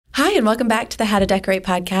and welcome back to the How to Decorate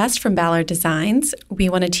podcast from Ballard Designs. We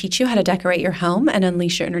want to teach you how to decorate your home and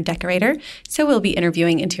unleash your inner decorator. So we'll be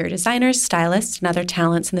interviewing interior designers, stylists, and other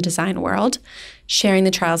talents in the design world, sharing the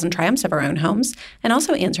trials and triumphs of our own homes, and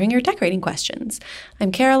also answering your decorating questions.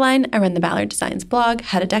 I'm Caroline. I run the Ballard Designs blog,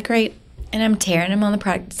 How to Decorate. And I'm Taryn. I'm on the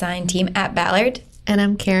product design team at Ballard. And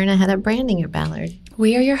I'm Karen. I head up branding at Ballard.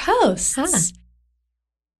 We are your hosts. Huh.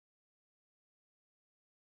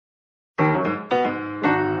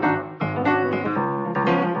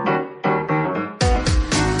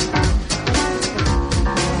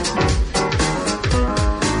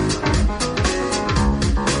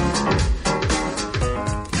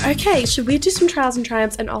 Okay, should we do some trials and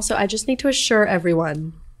triumphs? And also, I just need to assure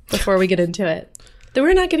everyone before we get into it that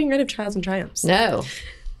we're not getting rid of trials and triumphs. No.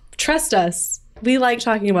 Trust us. We like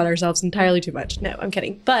talking about ourselves entirely too much. No, I'm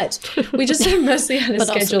kidding. But we just mostly had a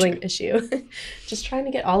scheduling issue. Just trying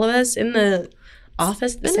to get all of us in the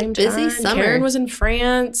office at the same time. Busy summer. Karen was in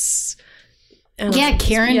France. Yeah,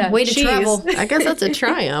 Karen, way to travel. I guess that's a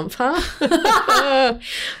triumph, huh? I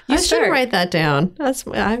should write that down. That's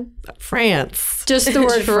France. Just the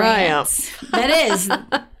word triumph. France. That is.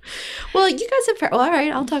 Well, you guys have heard. Well, all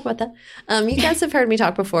right, I'll talk about that. You guys have heard me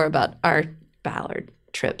talk before about our Ballard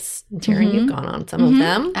trips. Taryn, you've gone on some of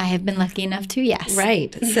them. I have been lucky enough to, yes.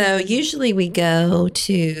 Right. So usually we go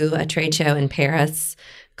to a trade show in Paris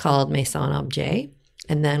called Maison Objet,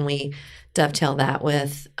 and then we dovetail that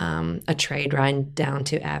with a trade ride down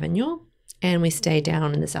to Avignon. And we stay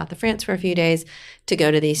down in the south of France for a few days to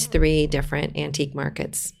go to these 3 different antique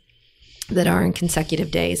markets that are in consecutive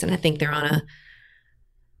days. And I think they're on a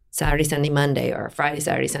Saturday, Sunday, Monday, or Friday,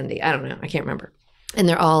 Saturday, Sunday. I don't know. I can't remember. And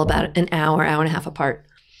they're all about an hour, hour and a half apart.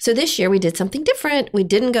 So this year we did something different. We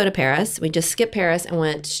didn't go to Paris. We just skipped Paris and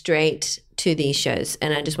went straight to these shows.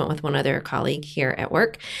 And I just went with one other colleague here at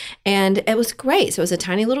work. And it was great. So it was a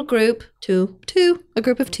tiny little group, a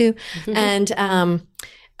group of 2. And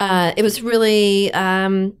it was really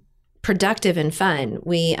productive and fun.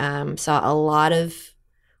 We saw a lot of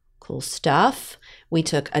cool stuff. We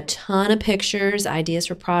took a ton of pictures, ideas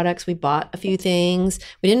for products. We bought a few things.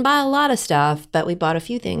 We didn't buy a lot of stuff, but we bought a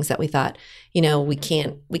few things that we thought, you know, we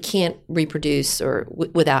can't reproduce or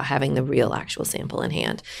without having the real actual sample in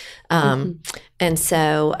hand. And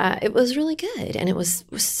so it was really good. And it was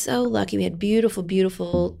so lucky. We had beautiful,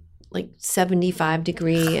 beautiful, like 75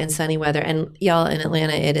 degree and sunny weather. And y'all, in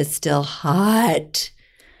Atlanta, it is still hot.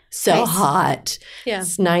 So hot. Yeah.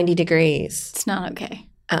 It's 90 degrees. It's not okay.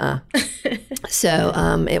 So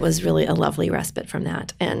it was really a lovely respite from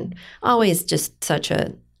that, and always just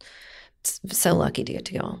so lucky to get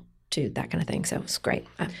to go to that kind of thing. So it was great.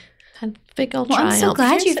 I had a big old triumph. I'm so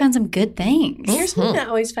glad you found some good things. Here's something I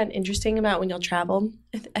always find interesting about when you'll travel.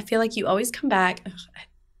 I feel like you always come back.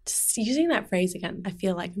 Just using that phrase again, I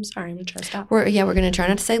feel like. I'm sorry, I'm going to try to stop. We're going to try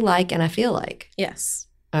not to say like, and I feel like. Yes.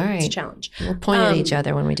 All right. It's a challenge. We'll point at each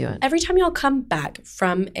other when we do it. Every time y'all come back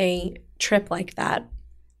from a trip like that,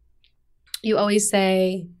 you always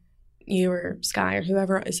say, you or Sky or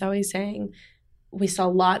whoever is always saying, we saw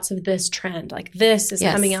lots of this trend. Like this is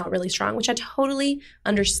coming out really strong, which I totally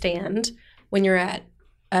understand when you're at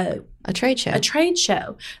a trade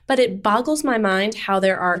show. But it boggles my mind how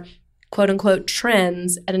there are quote unquote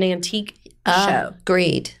trends at an antique show.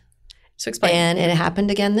 Agreed. So explain. And it happened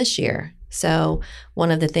again this year. So one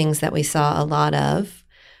of the things that we saw a lot of,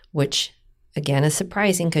 which again is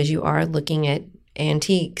surprising because you are looking at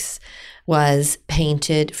antiques, was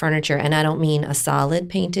painted furniture. And I don't mean a solid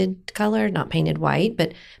painted color, not painted white,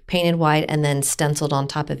 but painted white and then stenciled on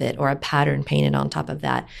top of it, or a pattern painted on top of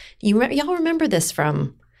that. Y'all remember this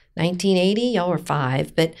from 1980? Y'all were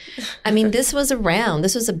 5. But I mean, this was around.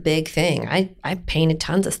 This was a big thing. I painted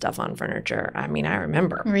tons of stuff on furniture. I mean, I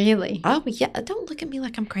remember. Really? Oh, yeah. Don't look at me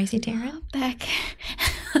like I'm crazy, Taryn.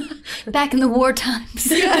 Back in the war times.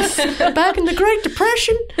 Yes. Back in the Great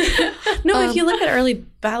Depression. No, if you look at early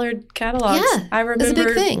Ballard catalogs, I remember. It's a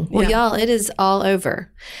big thing. Well, y'all, it is all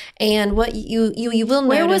over. And what you will notice.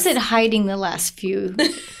 Where was it hiding the last few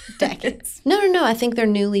decades? No. I think they're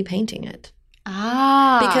newly painting it.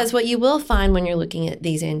 Because what you will find when you're looking at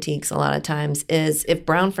these antiques a lot of times is if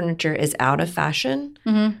brown furniture is out of fashion,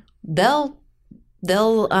 they'll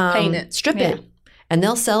paint it, strip it, and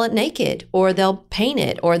they'll sell it naked, or they'll paint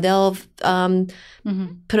it, or they'll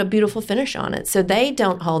put a beautiful finish on it. So they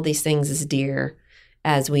don't hold these things as dear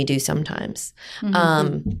as we do sometimes.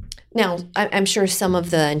 Now, I'm sure some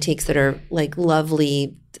of the antiques that are like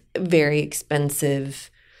lovely, very expensive,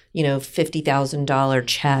 you know, $50,000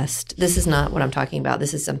 chest. This is not what I'm talking about.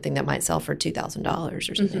 This is something that might sell for $2,000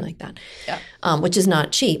 or something like that, which is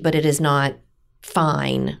not cheap, but it is not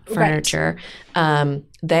fine furniture.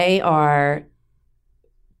 they are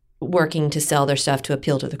working to sell their stuff to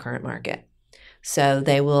appeal to the current market. So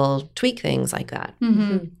they will tweak things like that.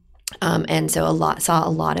 Mm-hmm. And so saw a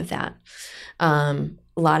lot of that. A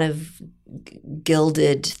lot of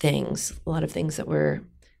gilded things, a lot of things that were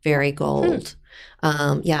very gold.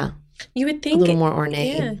 Yeah. You would think a little more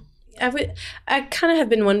ornate. Yeah. I kind of have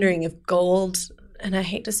been wondering if gold, and I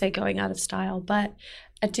hate to say going out of style, but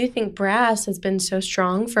I do think brass has been so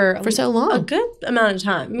strong for so long. A good amount of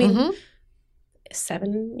time. I mean, Mm-hmm.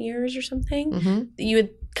 7 years or something. Mm-hmm. You would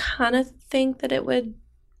kind of think that it would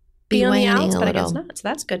be on the waning outs, a but I guess little. not. So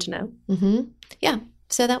that's good to know. Mm-hmm. Yeah.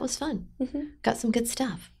 So that was fun. Mm-hmm. Got some good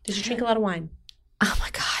stuff. Did you drink a lot of wine? Oh my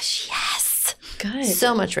gosh, yes. Good.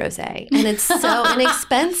 So much rosé. And it's so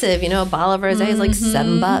inexpensive. You know, a bottle of rosé is like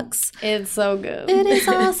 $7. It's so good. It is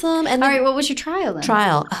awesome. And All the right, what was your trial then?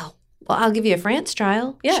 trial. Oh, well, I'll give you a France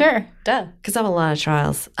trial. Yeah. Sure. Duh. Because I have a lot of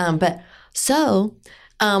trials.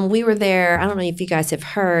 We were there. I don't know if you guys have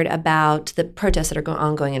heard about the protests that are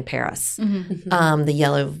ongoing in Paris. Mm-hmm. The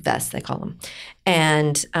yellow vests, they call them.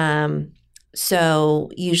 And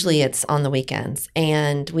so usually it's on the weekends.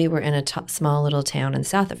 And we were in a small little town in the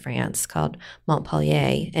south of France called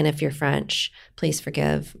Montpellier. And if you're French, please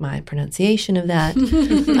forgive my pronunciation of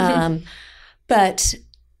that. But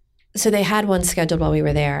so they had one scheduled while we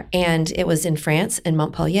were there. And it was in France, in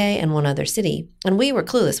Montpellier, and one other city. And we were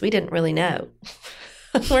clueless. We didn't really know.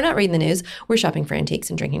 We're not reading the news. We're shopping for antiques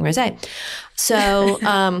and drinking rosé. So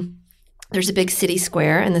there's a big city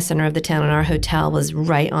square in the center of the town, and our hotel was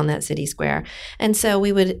right on that city square. And so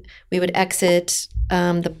we would exit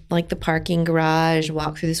the parking garage,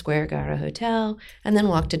 walk through the square, go to our hotel, and then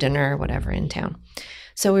walk to dinner or whatever in town.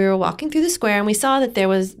 So we were walking through the square, and we saw that there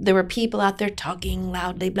were people out there talking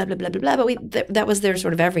loudly, blah blah blah blah blah. But that was there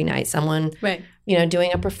sort of every night. Someone, Right.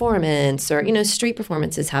 doing a performance, or street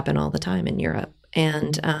performances happen all the time in Europe.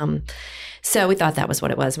 And so we thought that was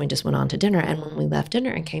what it was. And we just went on to dinner. And when we left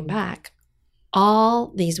dinner and came back,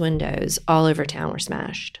 all these windows all over town were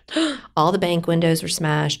smashed. All the bank windows were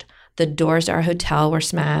smashed. The doors to our hotel were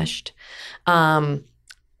smashed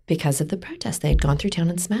because of the protests. They had gone through town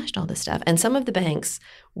and smashed all this stuff. And some of the banks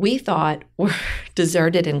we thought were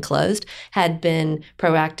deserted and closed had been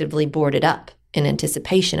proactively boarded up in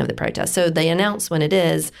anticipation of the protest. So they announce when it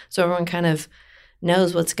is, so everyone kind of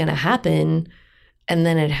knows what's going to happen. And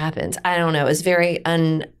then it happens. I don't know. It's very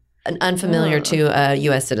unfamiliar to a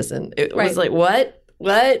U.S. citizen. It was like, what?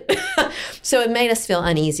 So it made us feel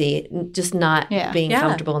uneasy, just not being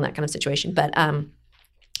comfortable in that kind of situation. But then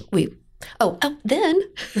I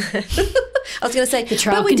was going to say, the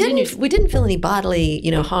trial but we continues. didn't feel any bodily,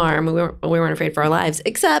 harm. We weren't afraid for our lives,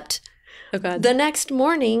 except Oh, God. the next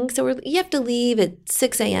morning. So you have to leave at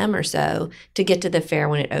 6 a.m. or so to get to the fair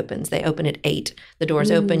when it opens. They open at 8. The doors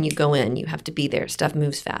open, you go in, you have to be there. Stuff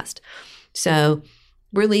moves fast. So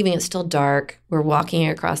we're leaving, it's still dark. We're walking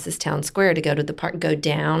across this town square to go to the park, go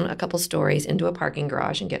down a couple stories into a parking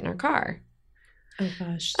garage and get in our car. Oh,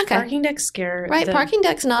 gosh. Okay. Parking deck scare. Right, parking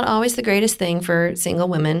deck's not always the greatest thing for single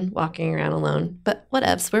women walking around alone, but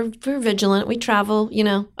whatevs. We're vigilant. We travel,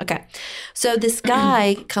 Okay. So this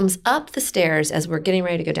guy comes up the stairs as we're getting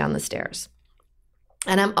ready to go down the stairs.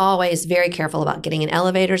 And I'm always very careful about getting in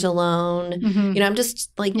elevators alone. Mm-hmm. I'm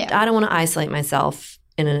just like, I don't want to isolate myself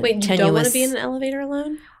in a Wait, you tenuous... don't want to be in an elevator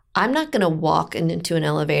alone? I'm not going to walk into an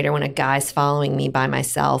elevator when a guy's following me by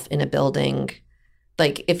myself in a building.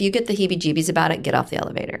 Like, if you get the heebie-jeebies about it, get off the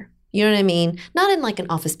elevator. You know what I mean? Not in like an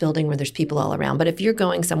office building where there's people all around, but if you're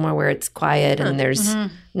going somewhere where it's quiet and there's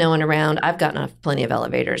no one around, I've gotten off plenty of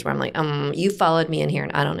elevators where I'm like, you followed me in here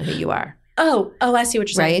and I don't know who you are. Oh, I see what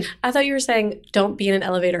you're saying. Right? I thought you were saying don't be in an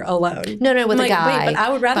elevator alone. No, with I'm a guy. Wait, but I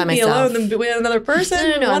would rather by be myself. alone than be with another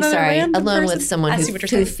person. No, I'm sorry. Alone with person. someone I who see what you're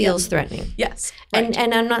saying. feels Yes. threatening. Yes. Right.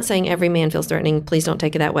 And I'm not saying every man feels threatening. Please don't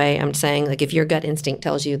take it that way. I'm saying, like, if your gut instinct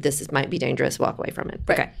tells you might be dangerous, walk away from it.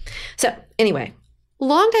 Right. Okay. So anyway,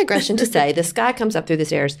 long digression to say, this guy comes up through the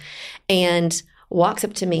stairs and walks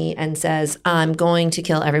up to me and says, I'm going to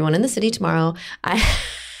kill everyone in the city tomorrow.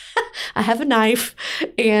 I have a knife,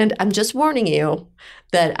 and I'm just warning you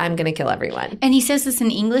that I'm going to kill everyone. And he says this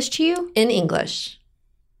in English to you? In English.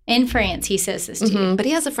 In France, he says this to you. But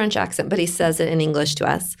he has a French accent, but he says it in English to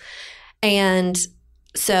us. And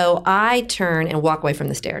so I turn and walk away from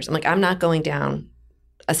the stairs. I'm like, I'm not going down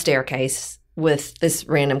a staircase with this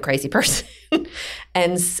random crazy person.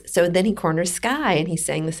 And so then he corners Sky, and he's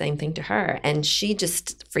saying the same thing to her. And she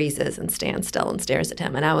just freezes and stands still and stares at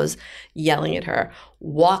him. And I was yelling at her,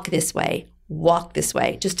 walk this way,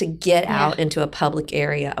 just to get out into a public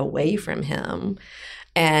area away from him.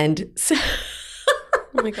 And so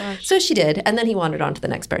Oh my gosh. So she did. And then he wandered on to the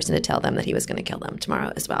next person to tell them that he was going to kill them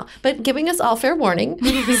tomorrow as well. But giving us all fair warning.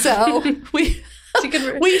 So we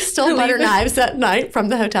stole butter knives that night from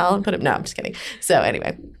the hotel and put them. No, I'm just kidding. So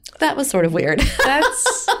anyway, that was sort of weird.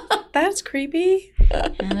 That's creepy.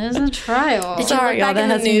 And there's a trial. Sorry, y'all. That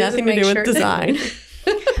has nothing to do with design.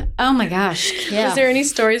 Oh my gosh. Yeah. Was there any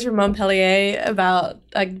stories from Montpellier about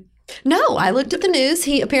No, I looked at the news.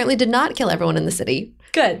 He apparently did not kill everyone in the city.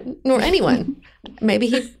 Good. Nor anyone. Maybe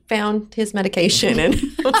he found his medication and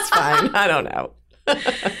it was fine. I don't know.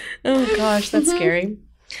 Oh gosh, that's scary.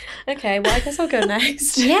 Okay, well, I guess I'll go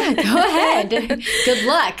next. Yeah, go ahead. Good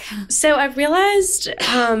luck. So I realized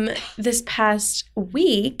this past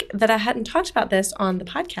week that I hadn't talked about this on the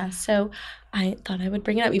podcast. So I thought I would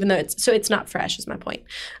bring it up, even though it's not fresh is my point.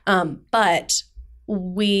 But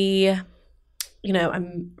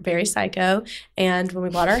I'm very psycho. And when we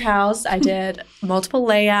bought our house, I did multiple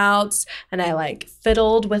layouts and I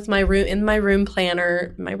fiddled with my room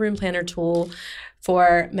planner tool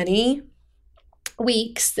for many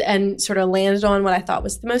weeks and sort of landed on what I thought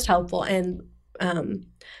was the most helpful. And one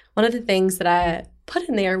of the things that I put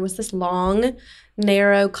in there was this long,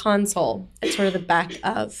 narrow console at sort of the back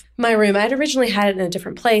of my room. I had originally had it in a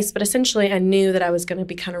different place, but essentially I knew that I was going to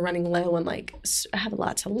be kind of running low on I have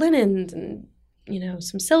lots of linens and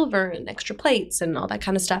some silver and extra plates and all that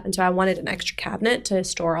kind of stuff. And so I wanted an extra cabinet to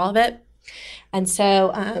store all of it. And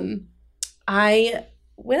so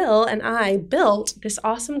Will and I built this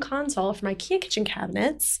awesome console from IKEA kitchen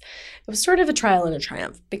cabinets. It was sort of a trial and a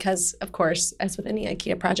triumph because, of course, as with any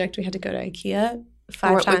IKEA project, we had to go to IKEA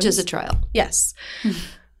 5 times. Which is a trial. Yes.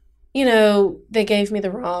 They gave me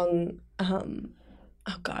the wrong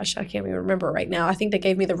oh gosh, I can't even remember right now. I think they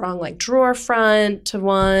gave me the wrong drawer front to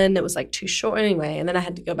one. It was too short anyway. And then I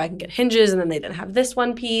had to go back and get hinges and then they didn't have this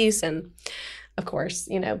one piece. And of course,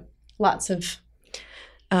 lots of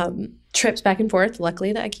trips back and forth.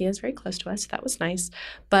 Luckily, the IKEA is very close to us. So that was nice.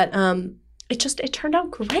 But it turned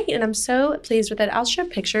out great. And I'm so pleased with it. I'll show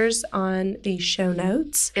pictures on the show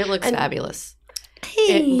notes. It looks fabulous.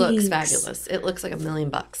 Thanks. It looks fabulous. It looks like $1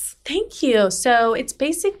 million. Thank you. So it's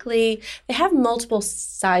basically, they have multiple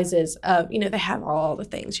sizes of, they have all the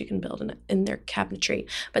things you can build in their cabinetry.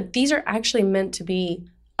 But these are actually meant to be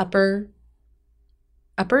uppers.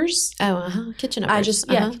 Oh, kitchen uppers.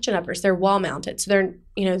 Kitchen uppers. They're wall mounted. So they're,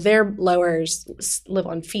 their lowers live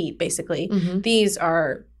on feet, basically. Mm-hmm. These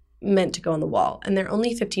are meant to go on the wall. And they're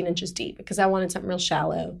only 15 inches deep because I wanted something real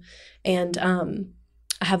shallow. And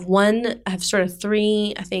I have sort of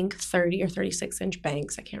 3, I think 30 or 36 inch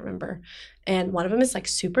banks. I can't remember. And one of them is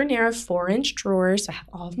super narrow 4-inch drawers. I have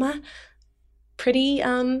all of my pretty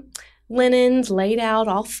linens laid out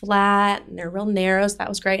all flat and they're real narrow. So that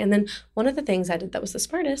was great. And then one of the things I did that was the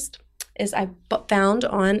smartest is I found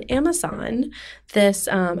on Amazon this,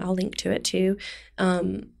 I'll link to it too.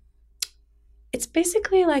 It's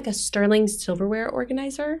basically like a sterling silverware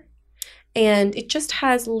organizer. And it just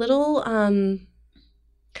has little, I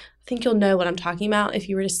think you'll know what I'm talking about if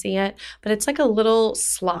you were to see it, but it's like a little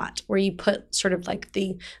slot where you put sort of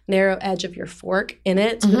the narrow edge of your fork in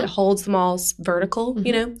it so that it holds them all vertical,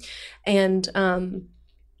 and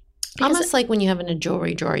almost like when you have in a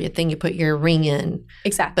jewelry drawer, you think you put your ring in,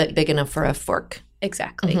 exactly, but big enough for a fork.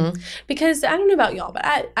 Exactly, because I don't know about y'all,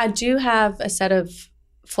 but I do have a set of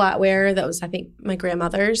flatware that was I think my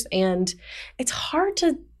grandmother's, and it's hard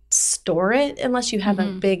to store it unless you have a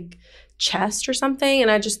big chest or something.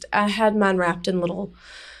 And I had mine wrapped in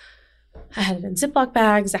I had it in Ziploc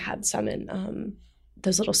bags. I had some in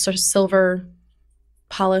those little sort of silver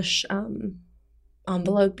polish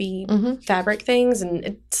envelope-y fabric things. And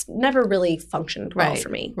it's never really functioned well for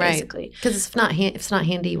me, basically. Because if it's not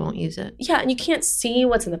handy, you won't use it. Yeah, and you can't see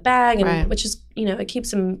what's in the bag, and which is, it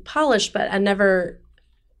keeps them polished, but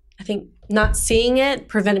I think not seeing it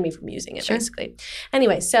prevented me from using it, basically.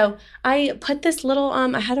 Anyway, so I put this little,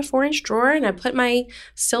 I had a 4-inch drawer, and I put my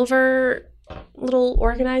silver little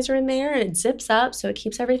organizer in there, and it zips up, so it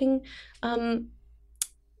keeps everything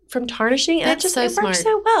from tarnishing. And That's it works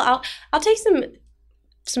so well. I'll take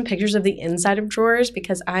some pictures of the inside of drawers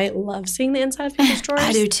because I love seeing the inside of people's drawers.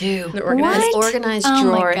 I do too. They're organized. An organized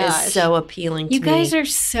drawer is so appealing to me. You guys are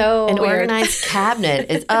so An weird. Organized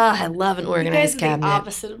cabinet is, I love an organized cabinet. The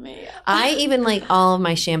opposite of me. I even like all of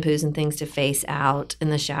my shampoos and things to face out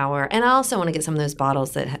in the shower. And I also want to get some of those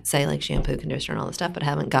bottles that say shampoo, conditioner, and all this stuff, but I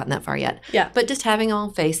haven't gotten that far yet. Yeah. But just having all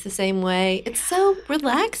face the same way, it's so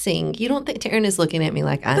relaxing. You don't think Taryn is looking at me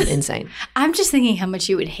like I'm insane. I'm just thinking how much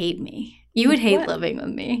you would hate me. You would hate What? living with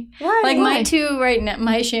me. Why? Like Why? my two right now,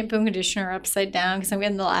 my shampoo and conditioner are upside down because I'm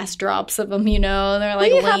getting the last drops of them. They're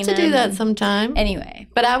like Well, you have to do leaning. that sometime. Anyway.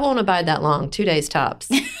 But I won't abide that long. 2 days tops.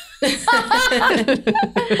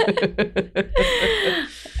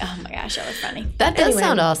 Oh my gosh, that was funny. That does Anyway.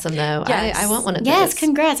 sound awesome, though. Yes. I want one of Yes, those.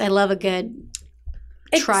 congrats. I love a good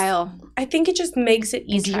trial. I think it just makes it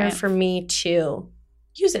easier Triumph. for me to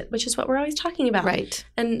use it, which is what we're always talking about. Right.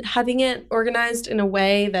 And having it organized in a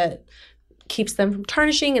way that keeps them from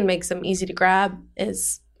tarnishing and makes them easy to grab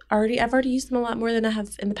is I've already used them a lot more than I have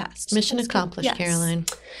in the past. Mission That's good. accomplished, Yes. Caroline.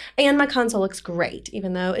 And my console looks great,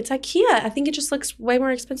 even though it's IKEA. I think it just looks way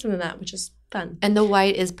more expensive than that, which is fun. And the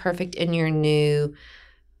white is perfect in your new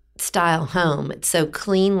style home. It's so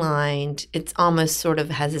clean lined. It's almost sort of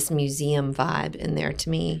has this museum vibe in there to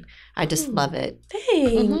me. I just love it.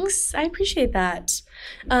 Thanks. I appreciate that.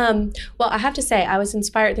 Well, I have to say, I was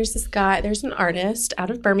inspired. There's an artist out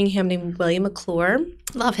of Birmingham named William McClure.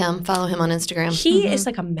 Love him. Follow him on Instagram. He is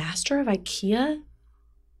like a master of IKEA.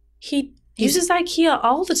 He uses IKEA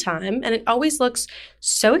all the time, and it always looks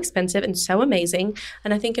so expensive and so amazing.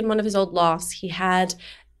 And I think in one of his old lofts, he had,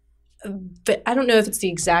 but I don't know if it's the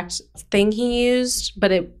exact thing he used,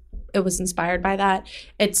 but it was inspired by that.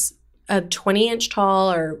 It's a 20-inch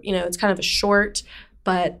tall, or it's kind of a short,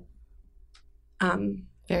 but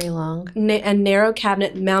Very long. a narrow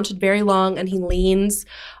cabinet mounted very long, and he leans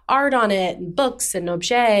art on it and books and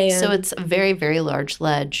objets. So it's a very, very large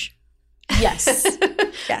ledge. Yes.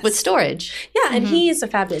 Yes. With storage. Yeah, and he is a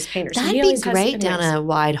fabulous painter. So That'd he be always has great something down nice. a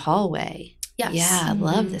wide hallway. Yes. Yeah, I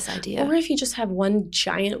love this idea. Or if you just have one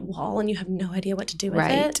giant wall and you have no idea what to do with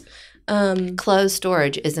Right. it. Closed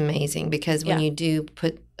storage is amazing because when Yeah. you do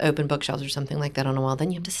put open bookshelves or something like that on a wall,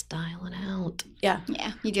 then you have to style it out. Yeah,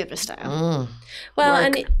 you do have to style. Well,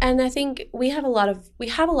 Work. and I think we have a lot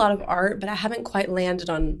of art, but I haven't quite landed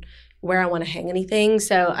on where I want to hang anything.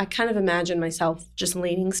 So I kind of imagine myself just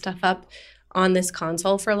leaning stuff up on this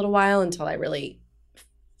console for a little while until I really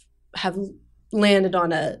have landed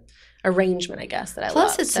on a arrangement, I guess, that I love.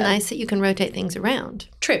 Plus, it's So- nice that you can rotate things around.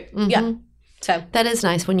 True. Mhm. Yeah. So That is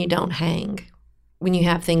nice when you don't hang. When you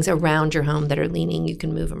have things around your home that are leaning, you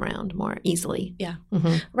can move them around more easily. Yeah.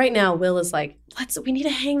 hmm right now, Will is like, we need to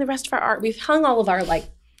hang the rest of our art. We've hung all of our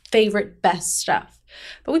favorite, best stuff.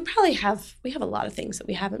 But we have a lot of things that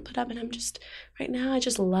we haven't put up. And right now, I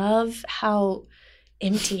just love how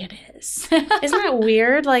empty it is. Isn't that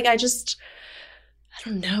weird? I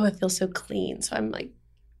don't know. It feels so clean. So I'm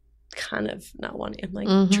kind of not wanting,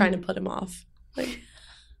 I'm trying to put him off.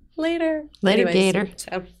 Later. Later, Anyways, Gator.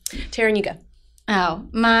 So, Taryn, you go. Oh,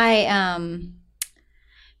 my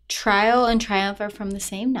trial and triumph are from the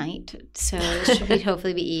same night, so it should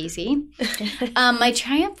hopefully be easy. My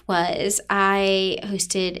triumph was I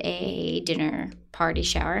hosted a dinner party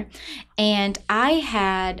shower, and I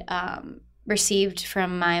had received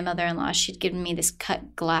from my mother-in-law, she'd given me this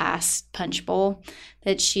cut glass punch bowl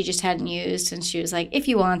that she just hadn't used, and she was like, if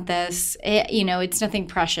you want this, it's nothing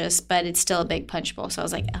precious, but it's still a big punch bowl. So I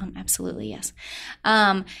was like, absolutely, yes.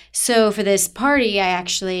 So for this party, I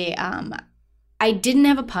actually I didn't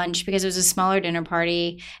have a punch because it was a smaller dinner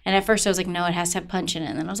party, and at first I was like, no, it has to have punch in it,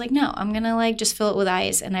 and then I was like, no, I'm gonna just fill it with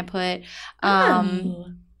ice, and I put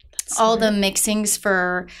all the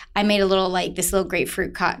mixings I made a little this little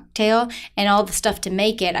grapefruit cocktail, and all the stuff to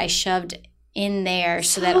make it I shoved in there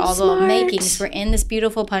so that all the makings were in this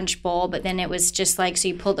beautiful punch bowl, but then it was just so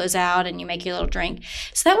you pull those out and you make your little drink.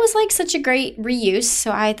 So that was such a great reuse.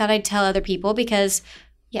 So I thought I'd tell other people because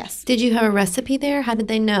yes. Did you have a recipe there? How did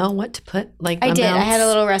they know what to put? I did. I had a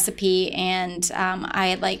little recipe, and I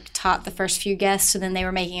had taught the first few guests, so then they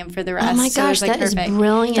were making them for the rest. Oh my so it gosh, was, that is perfect.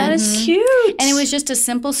 brilliant. That is cute. And it was just a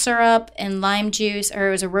simple syrup and lime juice, or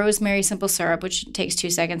it was a rosemary simple syrup, which takes 2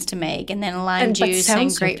 seconds to make, and then lime but juice and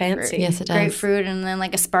sounds so grapefruit. fancy. Yes, it does. Grapefruit, and then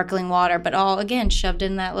a sparkling water, but all again shoved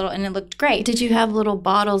in that little, and it looked great. Did you have little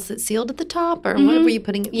bottles that sealed at the top, or what were you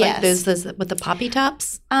putting? Yes. Those with the poppy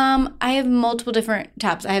tops. I have multiple different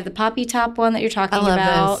tops. I have the poppy top one that you're talking I love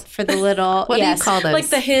about those. for the little. What do you call those?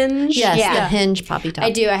 the hinge. Yes, Yeah. the hinge poppy top.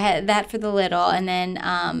 I do. I had that for the little, and then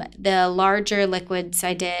the larger liquids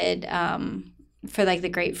I did for the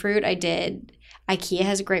grapefruit. I did. IKEA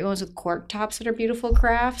has great ones with cork tops that are beautiful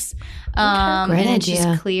crafts. Great and it's idea.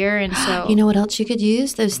 just clear, and so You know what else you could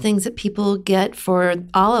use? Those things that people get for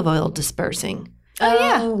olive oil dispersing. Oh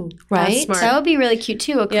yeah. Right? That's smart. That would be really cute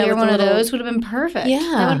too. A clear with one the of little- those would have been perfect. Yeah.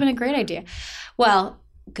 That would have been a great idea. Well,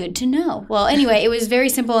 Good to know. Well, anyway, it was very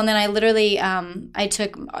simple. And then I literally, I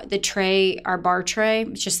took the tray, our bar tray,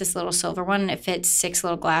 it's just this little silver one, and it fits 6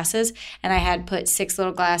 little glasses. And I had put 6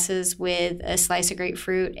 little glasses with a slice of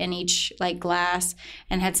grapefruit in each like glass,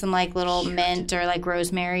 and had some like little mint or like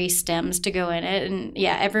rosemary stems to go in it. And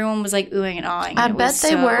yeah, everyone was like oohing and awing. I bet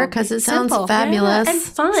they were, because it sounds fabulous. And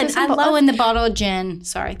fun. I love and the bottle of gin.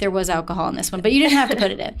 Sorry, there was alcohol in this one, but you didn't have to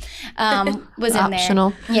put it in. Was in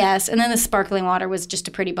optional. There. Yes, and then the sparkling water was just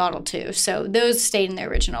a pretty bottle too. So those stayed in their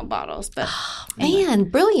original bottles. But man,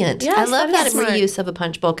 brilliant! Yes, I love that smart. reuse of a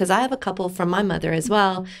punch bowl, because I have a couple from my mother as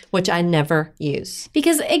well, which I never use.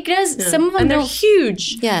 because it does some of them And they're don't.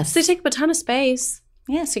 huge. Yes. So they take up a ton of space.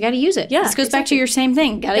 Yeah, so you got to use it. Yeah, This goes back to your same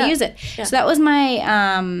thing. Got to use it. Yeah. So that was my.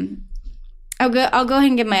 I'll go ahead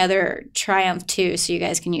and give my other Triumph too, so you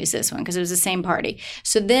guys can use this one because it was the same party.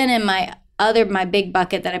 So then in my big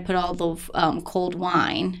bucket that I put all the cold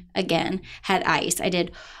wine again had ice. I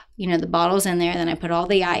did. The bottles in there, then I put all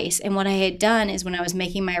the ice. And what I had done is when I was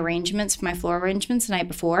making my arrangements for my floor arrangements the night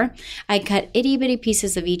before, I cut itty bitty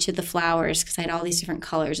pieces of each of the flowers because I had all these different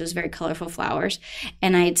colors. It was very colorful flowers.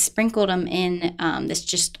 And I had sprinkled them in this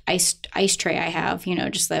just ice tray I have,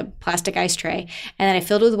 just the plastic ice tray. And then I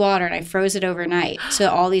filled it with water and I froze it overnight.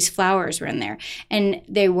 So all these flowers were in there. And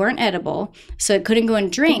they weren't edible, so it couldn't go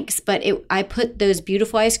in drinks. But I put those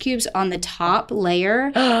beautiful ice cubes on the top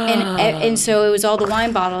layer. And so it was all the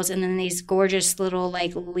wine bottles. And then these gorgeous little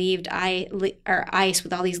like leaved ice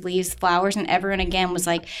with all these leaves, flowers, and everyone again was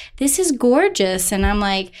like, "This is gorgeous." And I'm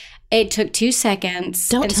like, it took 2 seconds.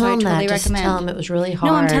 Don't and tell them I totally that. Just recommend. tell them it was really hard.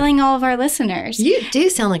 No, I'm telling all of our listeners. You do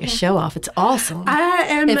sound like a show off. It's awesome. I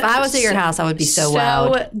am. If I was at your house, I would be so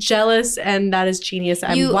wowed. jealous, and that is genius.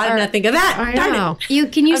 Why You didn't I are- think of that? I Darn it. know. You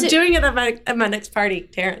can use I'm it. doing it at my next party,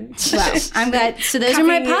 Taryn. Wow, I'm glad. So those are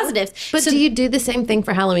my Copying you. positives. But So do you do the same thing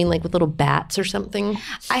for Halloween, like with little bats or something?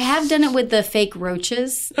 I have done it with the fake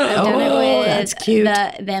roaches. I've done it with that's cute.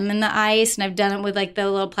 them in the ice, and I've done it with like the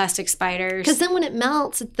little plastic spiders. Because then when it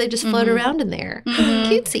melts, they just float around in there.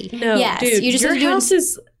 Cutesy. No, Yes, dude, you just your have to do it- house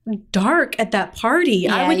is dark at that party.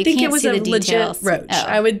 Yeah, I would you think it can't was see a the legit details. roach. Oh.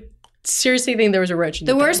 I would seriously think there was a roach in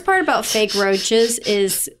The the worst part about fake roaches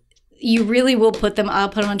is you really will put them. I'll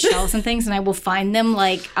put them on shelves and things, and I will find them.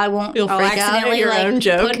 Like I won't. You'll I'll freak out at accidentally your own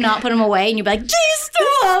joke. not put them away, and you'll be like, "Geez,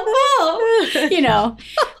 stop!"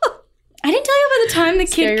 I didn't tell you about the time the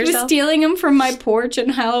Scare kid was yourself? stealing them from my porch on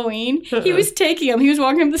Halloween. He was taking them. He was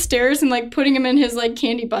walking up the stairs and like putting them in his like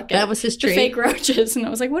candy bucket. That was his The treat. fake roaches, and I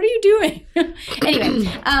was like, "What are you doing?"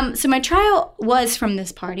 Anyway, so my trial was from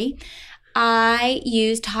this party. I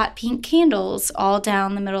used hot pink candles all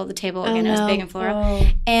down the middle of the table. Again, it was no. big and floral. Oh.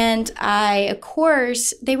 And of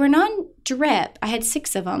course, they were non-drip. I had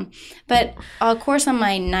 6 of them. But, of course, on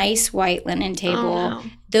my nice white linen table,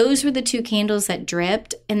 those were the 2 candles that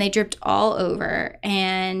dripped, and they dripped all over.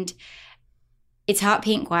 And it's hot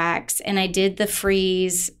pink wax, and I did the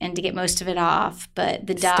freeze and to get most of it off, but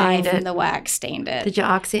the dye Stained from it. the wax stained it. Did you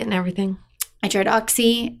oxy it and everything? I tried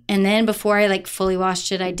Oxy, and then before I like fully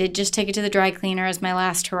washed it, I did just take it to the dry cleaner as my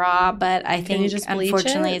last hurrah. But I you think just bleach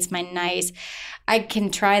unfortunately it? it's my nice. I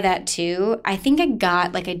can try that too. I think I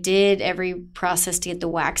did every process to get the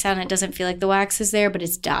wax out, and it doesn't feel like the wax is there, but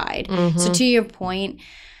it's dyed. So to your point,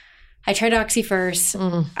 I tried Oxy first.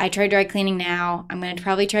 I tried dry cleaning now. I'm going to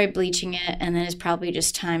probably try bleaching it, and then it's probably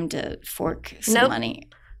just time to fork some Nope. money.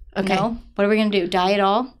 Okay. No? What are we going to do? Dye it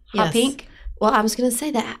all? Hot Yes. pink? Well, I was going to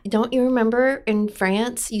say that. Don't you remember in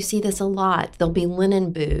France, you see this a lot. There'll be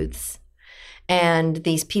linen booths, and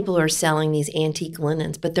these people are selling these antique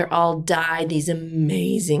linens, but they're all dyed these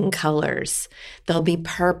amazing colors. They'll be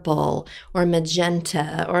purple or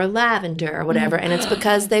magenta or lavender or whatever, and it's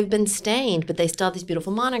because they've been stained, but they still have these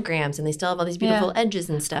beautiful monograms, and they still have all these beautiful edges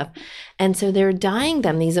and stuff. And so they're dyeing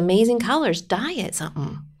them these amazing colors. Dye it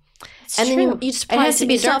something. And then you just It has probably to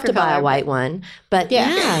be you still have darker to buy a color, white one. But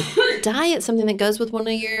Yeah. dye it something that goes with one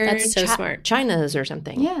of your That's so smart. Chinas or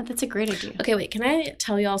something. Yeah, that's a great idea. Okay, wait. Can I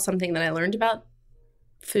tell y'all something that I learned about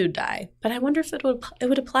food dye? But I wonder if it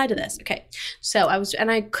would apply to this. Okay, so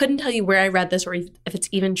I couldn't tell you where I read this or if it's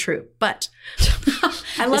even true. But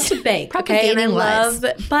I love to bake. Okay, and I Propagating love.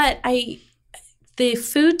 But the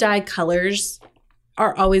food dye colors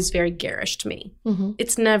are always very garish to me. Mm-hmm.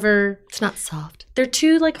 It's never. It's not soft. They're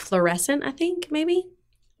too like fluorescent, I think, maybe.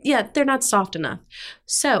 Yeah, they're not soft enough.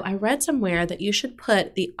 So I read somewhere that you should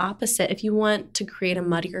put the opposite. If you want to create a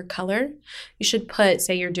muddier color, you should put,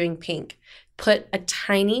 say you're doing pink, put a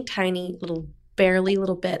tiny, tiny barely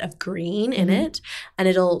little bit of green in it, and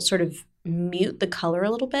it'll sort of mute the color a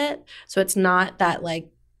little bit. So it's not that like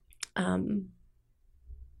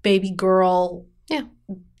baby girl. Yeah.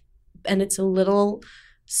 And it's a little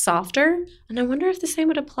softer. And I wonder if the same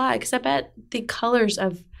would apply, because I bet the colors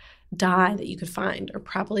of dye that you could find are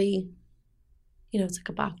probably, it's like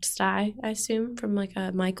a boxed dye, I assume, from like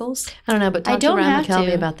a Michaels. I don't know, but talk to Ryan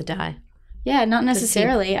McKelvey about the dye. Yeah, not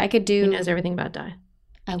necessarily. I could do. He knows everything about dye.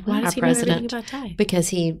 Why does he know everything about dye? Because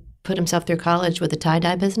he put himself through college with a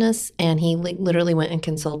tie-dye business, and he literally went and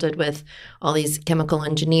consulted with all these chemical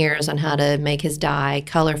engineers on how to make his dye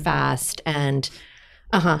color fast, and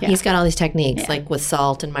he's got all these techniques like with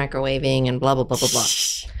salt and microwaving and blah blah blah blah blah.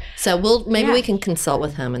 So we can consult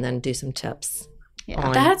with him and then do some tips.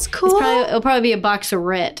 Yeah, that's cool. It'll probably be a box of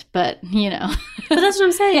Rit, but But that's what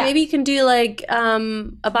I'm saying. Yeah. Maybe you can do like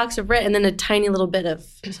a box of Rit and then a tiny little bit of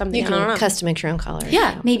something. You can custom make your own color.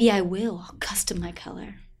 Yeah, maybe I will. I'll custom my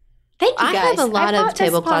color. Thank you, guys. I have a lot of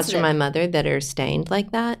tablecloths from my mother that are stained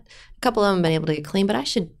like that. A couple of them have been able to get clean, but I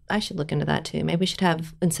should look into that too. Maybe we should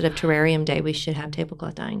have, instead of terrarium day, we should have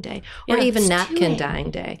tablecloth dyeing day, or even napkin dyeing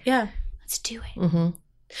day. Yeah, let's do it. Mm-hmm.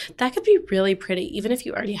 That could be really pretty, even if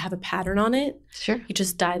you already have a pattern on it. Sure, you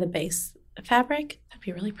just dye the base fabric. That'd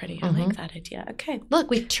be really pretty. I like that idea. Okay, look,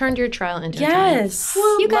 we turned your trial into a trial.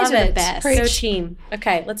 Well, you guys are the best. So team.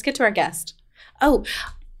 Okay, let's get to our guest. Oh,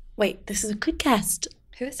 wait, this is a good guest.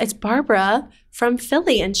 Who is it? It's Barbara from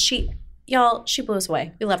Philly, and she blew us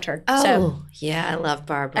away. We loved her. Oh, yeah, I love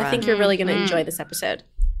Barbara. I think you're really going to enjoy this episode.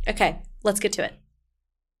 Okay, let's get to it.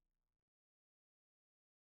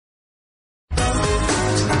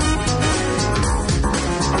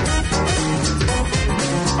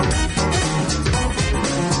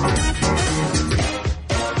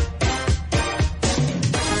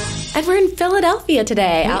 And we're in Philadelphia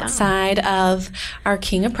today, outside of our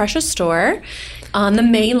King of Prussia store on the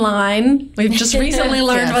main line. We've just recently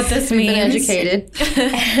learned what this means. We've been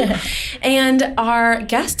educated. And our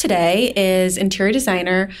guest today is interior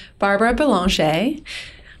designer Barbara Belanger.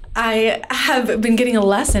 I have been getting a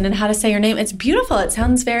lesson in how to say your name. It's beautiful. It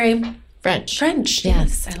sounds very French.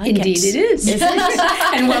 Yes, I like Indeed it is.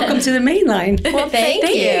 And welcome to the main line. Well, thank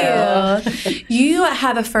you. You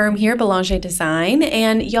have a firm here, Belanger Design,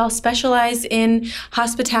 and y'all specialize in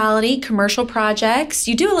hospitality, commercial projects.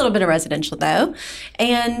 You do a little bit of residential, though.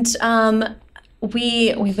 And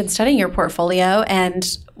we've been studying your portfolio, and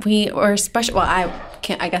we are special. Well,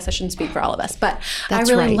 I guess I shouldn't speak for all of us, but I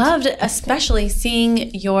really loved, especially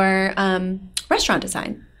seeing your restaurant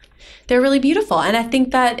design. They're really beautiful. And I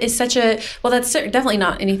think that is that's definitely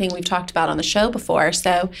not anything we've talked about on the show before.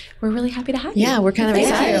 So we're really happy to have you. Yeah, we're kind of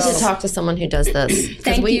excited to talk to someone who does this.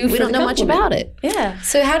 Thank you. We don't know much about it. Yeah.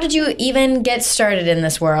 So how did you even get started in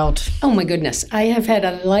this world? Oh, my goodness. I have had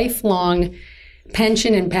a lifelong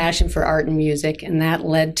penchant and passion for art and music, and that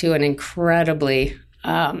led to an incredibly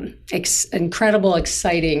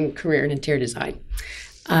exciting career in interior design.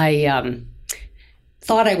 I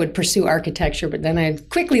thought I would pursue architecture, but then I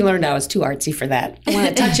quickly learned I was too artsy for that. I want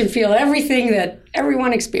to touch and feel everything that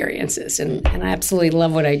everyone experiences, and I absolutely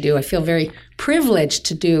love what I do. I feel very privileged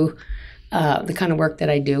to do the kind of work that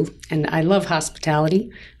I do, and I love hospitality.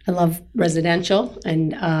 I love residential,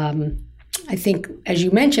 and I think, as you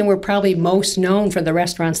mentioned, we're probably most known for the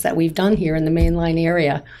restaurants that we've done here in the mainline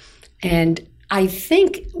area, and I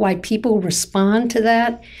think why people respond to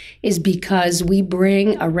that is because we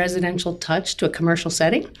bring a residential touch to a commercial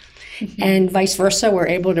setting, and vice versa. We're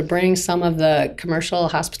able to bring some of the commercial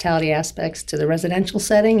hospitality aspects to the residential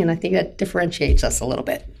setting, and I think that differentiates us a little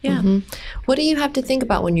bit. Yeah. Mm-hmm. What do you have to think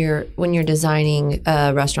about when you're designing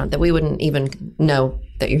a restaurant that we wouldn't even know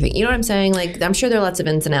that you're thinking? You know what I'm saying? Like, I'm sure there are lots of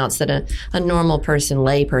ins and outs that a normal person,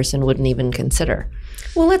 lay person, wouldn't even consider.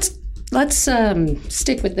 Well, let's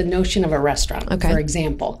stick with the notion of a restaurant, for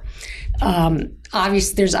example.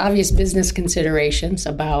 There's obvious business considerations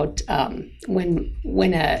about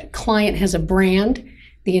when a client has a brand,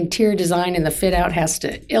 the interior design and the fit out has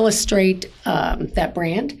to illustrate that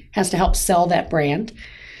brand, has to help sell that brand.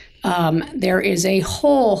 There is a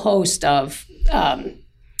whole host of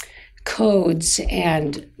codes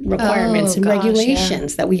and requirements and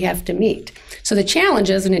regulations that we have to meet. So the challenge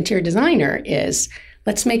as an interior designer is,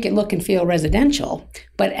 let's make it look and feel residential,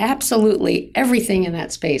 but absolutely everything in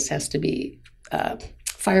that space has to be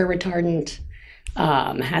fire retardant,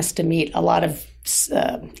 has to meet a lot of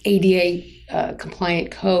ADA compliant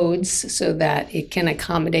codes so that it can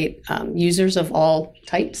accommodate users of all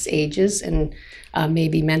types, ages, and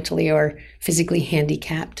maybe mentally or physically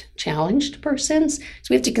handicapped, challenged persons. So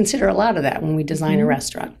we have to consider a lot of that when we design a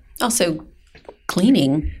restaurant. Also,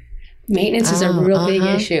 cleaning. Maintenance is a real big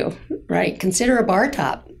issue, right? Consider a bar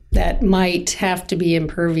top that might have to be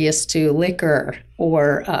impervious to liquor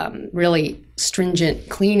or really stringent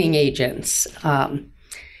cleaning agents.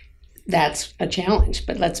 that's a challenge.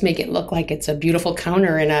 But let's make it look like it's a beautiful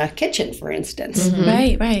counter in a kitchen, for instance.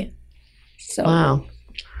 Right. So, Wow.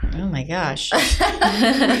 Oh my gosh.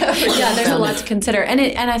 Yeah, there's a lot to consider. And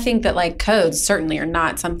I think that like codes certainly are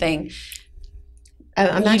not something.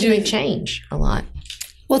 Imagine they change a lot.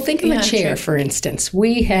 well, think of Yeah, a chair, true. for instance.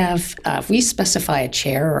 We have, if we specify a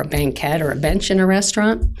chair or a banquette or a bench in a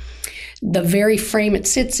restaurant, the very frame it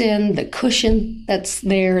sits in, the cushion that's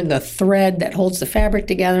there, the thread that holds the fabric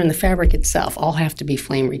together, and the fabric itself all have to be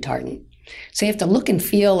flame retardant. So you have to look and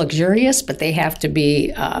feel luxurious, but they have to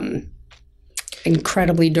be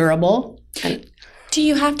incredibly durable. And Do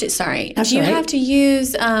you have to? Sorry. That's Do you all right. have to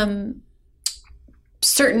use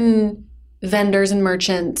certain vendors and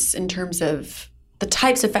merchants in terms of the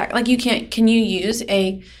types of fabric? Like you can't. Can you use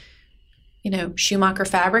a Schumacher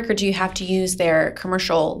fabric, or do you have to use their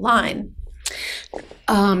commercial line?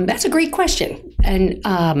 That's a great question. And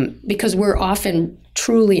because we're often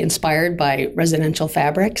truly inspired by residential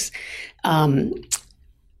fabrics,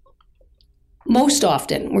 most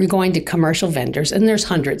often we're going to commercial vendors, and there's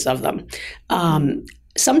hundreds of them.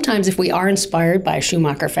 Sometimes if we are inspired by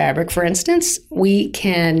Schumacher fabric, for instance, we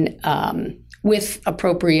can, with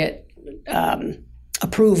appropriate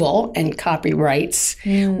approval and copyrights,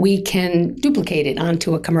 we can duplicate it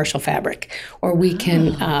onto a commercial fabric, or we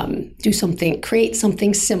can create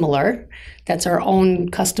something similar that's our own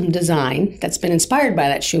custom design that's been inspired by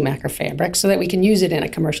that Schumacher fabric so that we can use it in a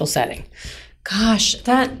commercial setting. Gosh,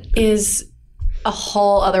 that is a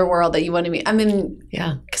whole other world that you want to be. I mean,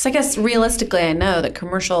 Yeah. because I guess realistically, I know that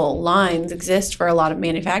commercial lines exist for a lot of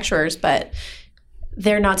manufacturers, but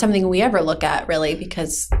they're not something we ever look at really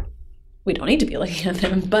because we don't need to be looking at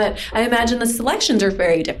them. But I imagine the selections are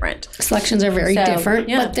very different. Selections are very So, different,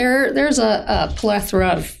 yeah. but there's a plethora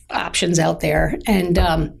of options out there. And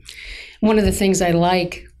one of the things I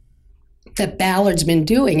like that Ballard's been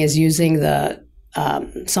doing is using the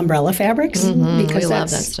Sunbrella fabrics, because we love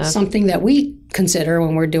that's that stuff. something that we consider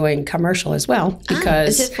when we're doing commercial as well,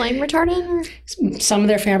 because Is it flame retardant? Or? some of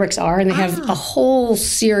their fabrics are, and they have a whole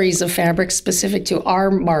series of fabrics specific to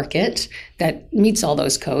our market that meets all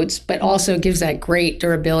those codes, but also gives that great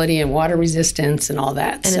durability and water resistance and all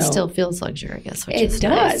that. And it So still feels luxurious, which it is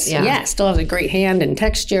does. nice. Yeah. Still has a great hand and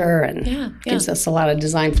texture, and Yeah. gives us a lot of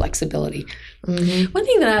design flexibility. One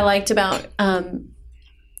thing that I liked about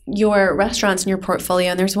your restaurants and your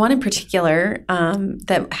portfolio, and there's one in particular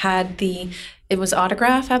that had it was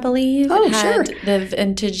Autograph, I believe. Oh, it had sure. the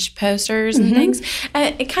vintage posters and things.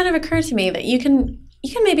 It kind of occurred to me that you can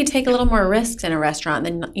maybe take a little more risks in a restaurant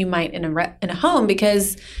than you might in a home,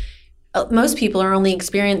 because most people are only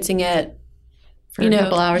experiencing it For a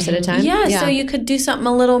couple hours at a time. Yeah, so you could do something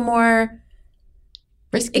a little more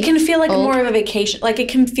Risky. It can feel like Bold. more of a vacation. Like it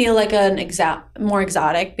can feel like more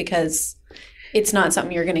exotic because it's not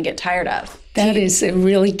something you're going to get tired of. That is a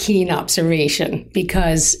really keen observation,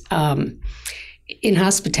 because in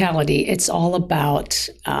hospitality, it's all about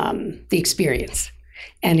the experience.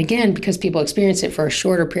 And again, because people experience it for a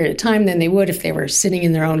shorter period of time than they would if they were sitting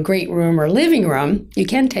in their own great room or living room, you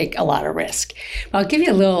can take a lot of risk. I'll give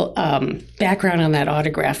you a little background on that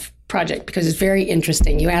Autograph project, because it's very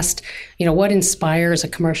interesting. You asked, what inspires a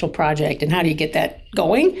commercial project and how do you get that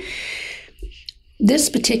going? This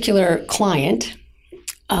particular client,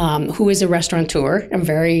 who is a restaurateur, a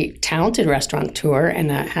very talented restaurateur,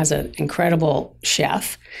 and has an incredible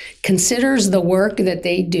chef, considers the work that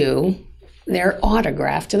they do their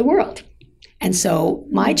autograph to the world. And so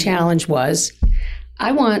my challenge was,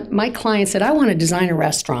 my client said, I want to design a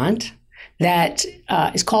restaurant that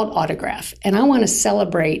is called Autograph, and I want to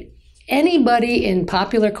celebrate anybody in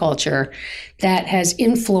popular culture that has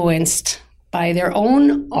influenced by their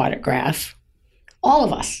own autograph all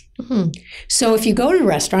of us. So if you go to a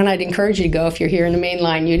restaurant, I'd encourage you to go. If you're here in the main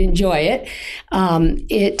line, you'd enjoy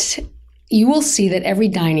it. You will see that every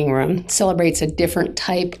dining room celebrates a different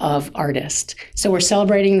type of artist. So we're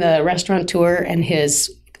celebrating the restaurateur and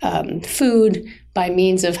his food by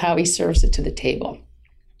means of how he serves it to the table.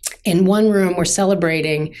 In one room, we're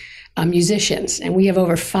celebrating musicians, and we have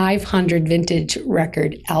over 500 vintage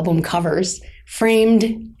record album covers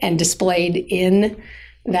framed and displayed in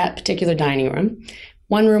that particular dining room.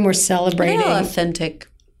 One room we're celebrating. Real authentic.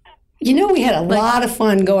 We had a lot of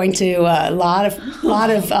fun going to a lot of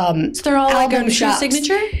So they're all like album a true shops.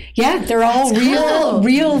 signature? Yeah, they're all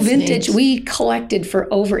real vintage. neat. We collected for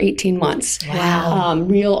over 18 months. Wow.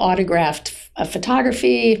 Real autographed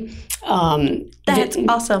photography. That's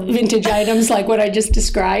awesome. Vintage items like what I just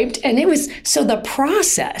described. And so the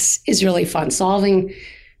process is really fun, solving,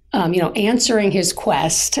 answering his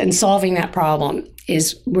quest and solving that problem.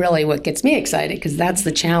 is really what gets me excited, because that's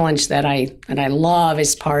the challenge that I love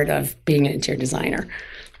as part of being an interior designer.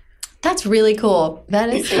 That's really cool. That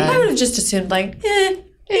is I would have just assumed you can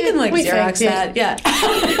Xerox that. Yeah.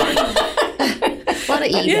 a lot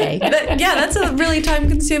of eBay. That's a really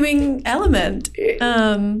time-consuming element.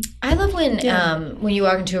 I love when you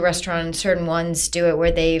walk into a restaurant, certain ones do it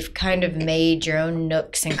where they've kind of made your own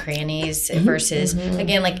nooks and crannies versus,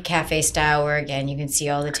 again, like a cafe style where, again, you can see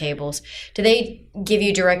all the tables. Do they give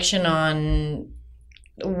you direction on,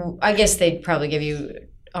 I guess they'd probably give you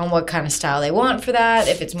on what kind of style they want for that,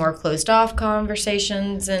 if it's more closed off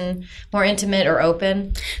conversations and more intimate or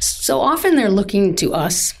open? So often they're looking to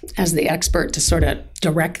us as the expert to sort of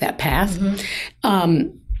direct that path.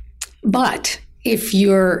 But if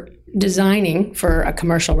you're designing for a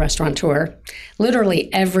commercial restaurateur,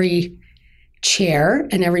 literally every chair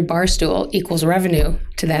and every bar stool equals revenue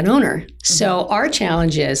to that owner. So our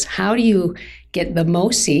challenge is, how do you get the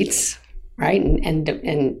most seats, right, and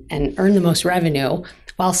earn the most revenue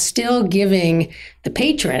while still giving the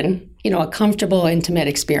patron, a comfortable, intimate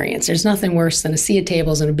experience? There's nothing worse than a sea of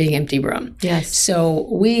tables in a big empty room. Yes. So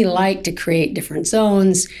we like to create different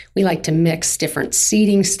zones. We like to mix different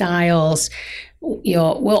seating styles.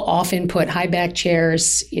 We'll often put high back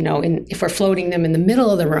chairs, if we're floating them in the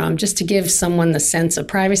middle of the room, just to give someone the sense of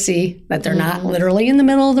privacy that they're not literally in the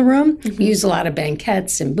middle of the room. We use a lot of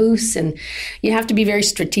banquettes and booths, and you have to be very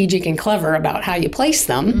strategic and clever about how you place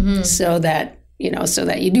them so that you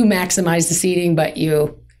do maximize the seating, but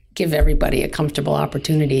you give everybody a comfortable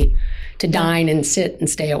opportunity to dine and sit and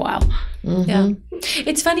stay a while. Yeah.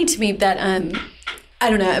 It's funny to me that, I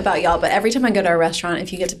don't know about y'all, but every time I go to a restaurant,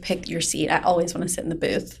 if you get to pick your seat, I always want to sit in the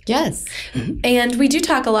booth. Yes. And we do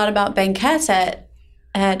talk a lot about banquettes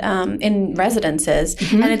in residences.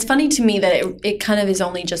 And it's funny to me that it kind of is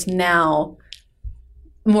only just now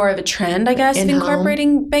more of a trend, I guess, of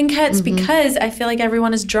incorporating banquettes, because I feel like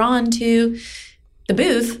everyone is drawn to the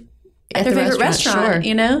booth at their favorite restaurant,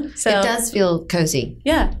 So it does feel cozy.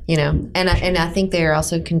 Yeah. And I think they're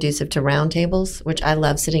also conducive to round tables, which I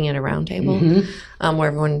love sitting at a round table where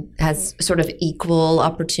everyone has sort of equal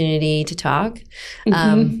opportunity to talk.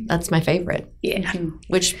 That's my favorite. Yeah.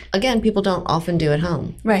 Which, again, people don't often do at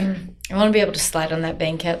home. Right. I want to be able to slide on that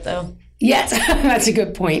banquette, though. Yes, that's a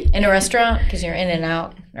good point. In a restaurant, because you're in and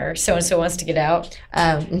out, or so-and-so wants to get out.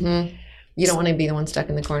 You don't want to be the one stuck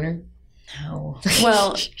in the corner? No.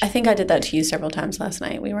 Well, I think I did that to you several times last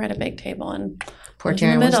night. We were at a big table and poor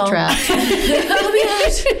Taryn was trapped.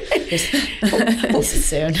 This is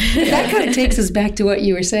soon. That kind of takes us back to what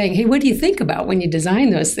you were saying. Hey, what do you think about when you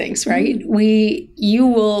design those things, right? You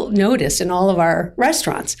will notice in all of our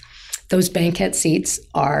restaurants, those banquette seats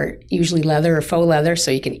are usually leather or faux leather,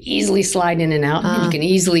 so you can easily slide in and out, and you can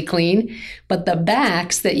easily clean. But the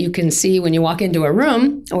backs that you can see when you walk into a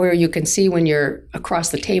room, or you can see when you're across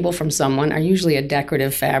the table from someone, are usually a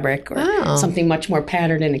decorative fabric or something much more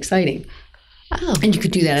patterned and exciting. Oh. And you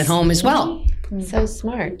could do that at home as well. So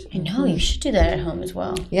smart. I know, you should do that at home as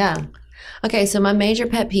well. Yeah. Okay, so my major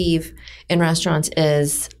pet peeve in restaurants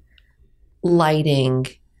is lighting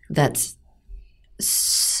that's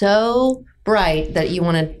so bright that you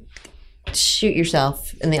want to shoot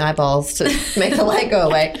yourself in the eyeballs to make the light go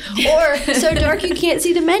away, or so dark you can't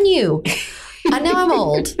see the menu. I know I'm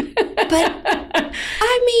old, but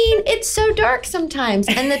it's so dark sometimes,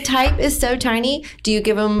 and the type is so tiny. Do you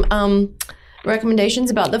give them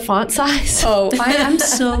recommendations about the font size? Oh, I'm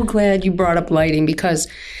so glad you brought up lighting, because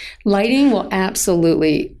lighting will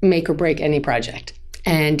absolutely make or break any project.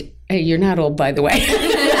 And hey, you're not old, by the way.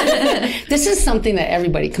 This is something that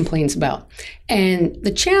everybody complains about. And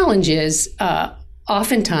the challenge is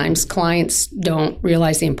oftentimes clients don't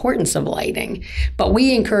realize the importance of lighting, but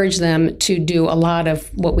we encourage them to do a lot of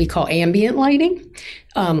what we call ambient lighting,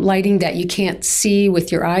 lighting that you can't see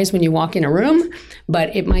with your eyes when you walk in a room,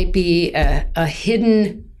 but it might be a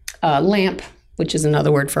hidden lamp, which is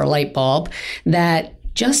another word for a light bulb, that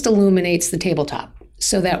just illuminates the tabletop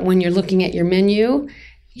so that when you're looking at your menu,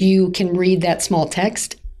 you can read that small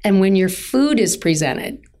text. And when your food is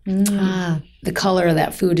presented, the color of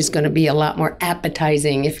that food is going to be a lot more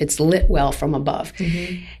appetizing if it's lit well from above.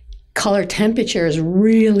 Color temperature is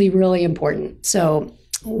really, really important. So,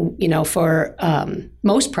 for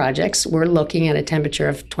most projects, we're looking at a temperature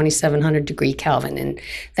of 2,700 degree Kelvin. And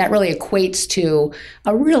that really equates to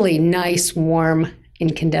a really nice, warm,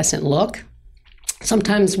 incandescent look.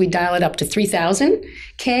 Sometimes we dial it up to 3,000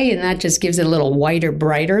 K, and that just gives it a little whiter,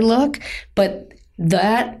 brighter look. But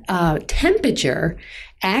that temperature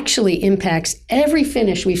actually impacts every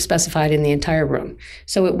finish we've specified in the entire room.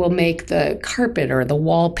 So it will make the carpet or the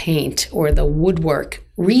wall paint or the woodwork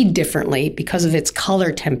read differently because of its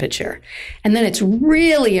color temperature. And then it's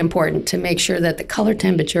really important to make sure that the color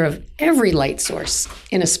temperature of every light source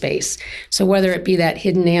in a space, so whether it be that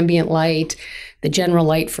hidden ambient light, the general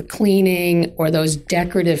light for cleaning, or those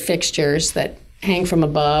decorative fixtures that hang from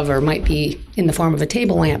above or might be in the form of a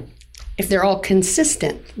table lamp, if they're all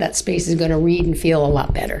consistent, that space is going to read and feel a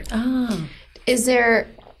lot better. Oh. Is there,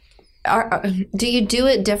 do you do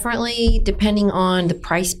it differently depending on the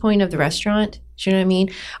price point of the restaurant? Do you know what I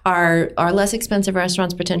mean? Are less expensive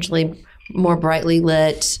restaurants potentially more brightly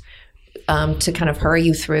lit to kind of hurry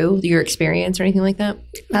you through your experience or anything like that?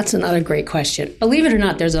 That's another great question. Believe it or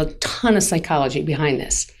not, there's a ton of psychology behind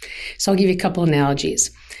this. So I'll give you a couple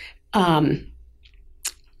analogies.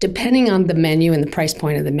 Depending on the menu and the price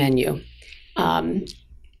point of the menu,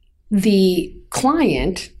 the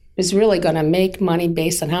client is really going to make money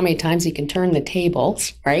based on how many times he can turn the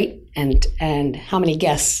tables, right? And how many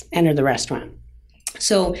guests enter the restaurant.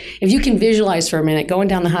 So if you can visualize for a minute going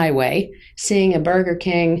down the highway, seeing a Burger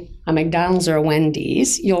King, a McDonald's, or a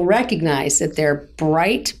Wendy's, you'll recognize that they're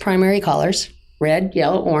bright primary colors, red,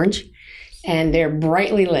 yellow, orange, and they're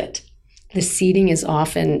brightly lit. The seating is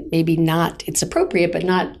often maybe not, it's appropriate, but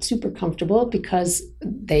not super comfortable because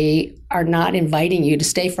they are not inviting you to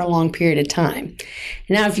stay for a long period of time.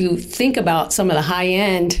 Now, if you think about some of the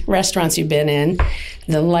high-end restaurants you've been in,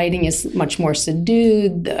 the lighting is much more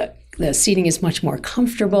subdued, the seating is much more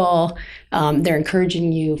comfortable. They're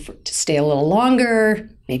encouraging you to stay a little longer,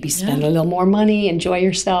 maybe spend a little more money, enjoy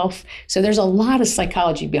yourself. So there's a lot of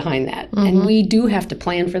psychology behind that. Mm-hmm. And we do have to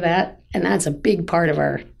plan for that. And that's a big part of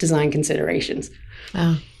our design considerations.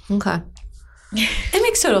 Oh, okay. It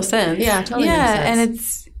makes total sense. Yeah, totally makes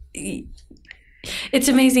sense. And it's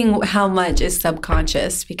amazing how much is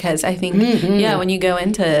subconscious because I think, when you go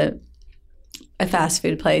into a fast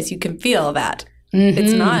food place, you can feel that. Mm-hmm.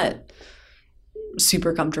 It's not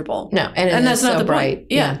super comfortable. No, and that's not so the bright. Point.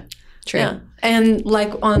 Yeah. True. Yeah. And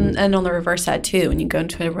like on the reverse side too, when you go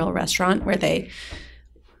into a real restaurant where they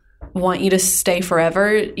want you to stay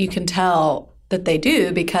forever, you can tell that they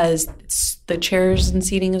do because the chairs and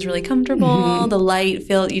seating is really comfortable. Mm-hmm. The light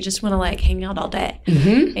feel, you just want to like hang out all day.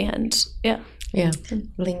 Mm-hmm. And yeah,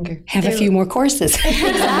 linger. Have a few more courses.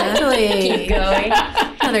 Exactly. Keep going.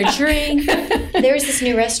 Another drink. There was this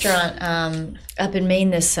new restaurant up in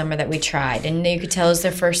Maine this summer that we tried, and you could tell it was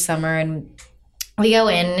their first summer, and we go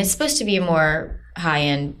in, and it's supposed to be a more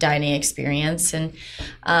high-end dining experience, and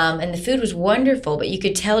the food was wonderful, but you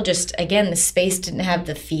could tell just, again, the space didn't have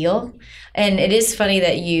the feel. And it is funny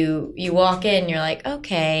that you walk in, you're like,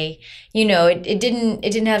 okay, it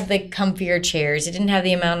didn't have the comfier chairs, it didn't have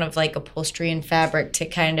the amount of like upholstery and fabric to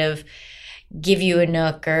kind of give you a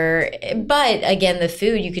nook, but again, the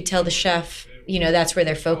food, you could tell the chef, that's where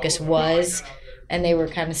their focus was. And they were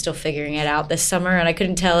kind of still figuring it out this summer. And I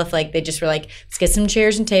couldn't tell if like they just were like, let's get some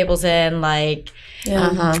chairs and tables in. Like,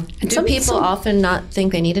 And some people often not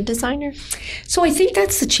think they need a designer? So I think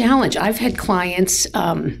that's the challenge. I've had clients,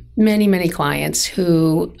 many, many clients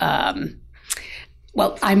who, I'm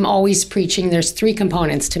always preaching there's 3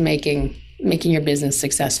 components to making your business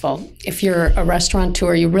successful. If you're a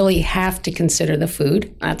restaurateur, you really have to consider the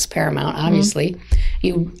food. That's paramount, obviously. Mm-hmm.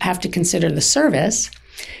 You have to consider the service.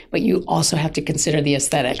 But you also have to consider the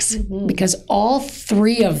aesthetics because all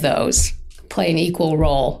 3 of those play an equal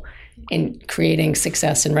role in creating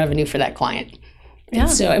success and revenue for that client. Yeah.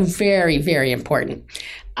 So very, very important.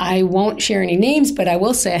 I won't share any names, but I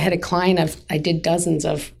will say I had a client I did dozens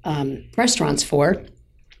of restaurants for.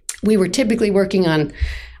 We were typically working on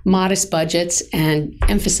modest budgets and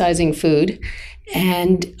emphasizing food.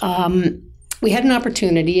 And we had an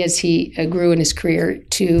opportunity as he grew in his career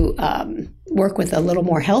to work with a little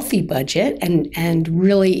more healthy budget and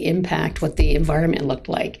really impact what the environment looked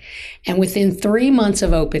like. And within 3 months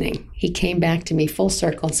of opening, he came back to me full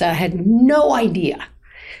circle and said, I had no idea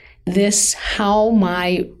how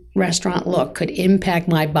my restaurant look could impact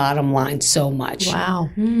my bottom line so much. Wow.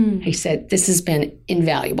 He said, this has been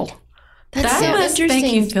invaluable. That must make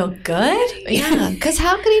you feel good. Yeah, because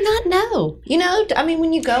how could he not know?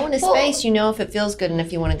 When you go in a space, if it feels good and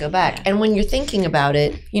if you want to go back. And when you're thinking about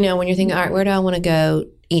it, when you're thinking, all right, where do I want to go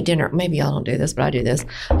eat dinner? Maybe y'all don't do this, but I do this.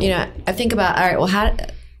 I think about, all right, well, how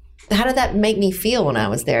did that make me feel when I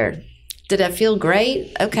was there? Did I feel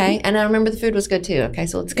great? Okay. And I remember the food was good too. Okay,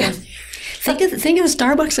 so let's go. Think of the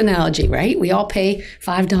Starbucks analogy, right? We all pay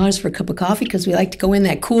 $5 for a cup of coffee because we like to go in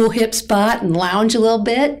that cool, hip spot and lounge a little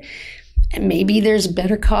bit. And maybe there's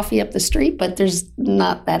better coffee up the street, but there's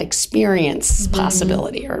not that experience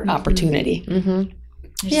possibility or opportunity.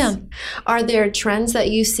 Yeah. Are there trends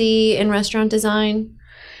that you see in restaurant design?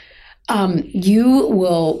 You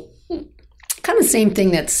will kind of the same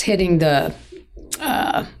thing that's hitting the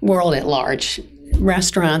world at large.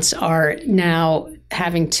 Restaurants are now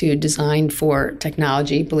having to design for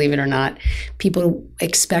technology, believe it or not. People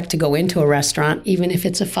expect to go into a restaurant, even if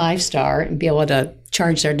it's a 5-star, and be able to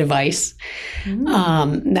charge their device.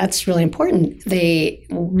 That's really important. They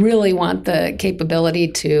really want the capability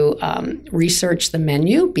to research the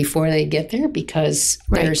menu before they get there, because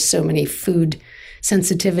there's so many food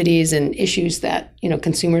sensitivities and issues that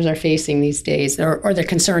consumers are facing these days, or they're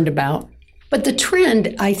concerned about. But the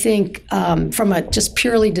trend, I think, from a just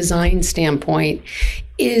purely design standpoint,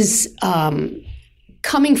 is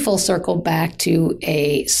coming full circle back to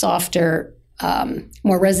a softer,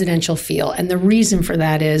 more residential feel. And the reason for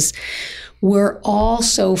that is we're all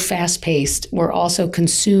so fast-paced. We're also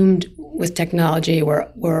consumed with technology.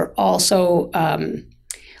 We're also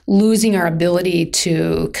losing our ability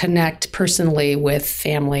to connect personally with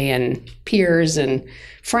family and peers and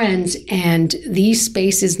friends. And these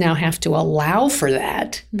spaces now have to allow for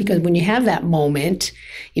that, because when you have that moment,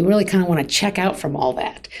 you really kind of want to check out from all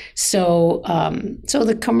that. So so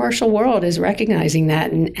the commercial world is recognizing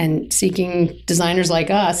that and seeking designers like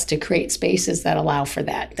us to create spaces that allow for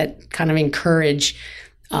that kind of encourage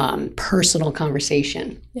personal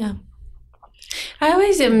conversation. Yeah. I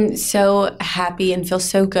always am so happy and feel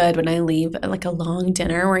so good when I leave like a long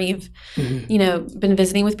dinner where you've, been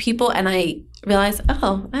visiting with people, and I realize,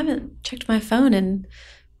 I haven't checked my phone in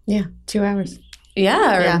 2 hours.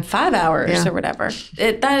 or 5 hours or whatever.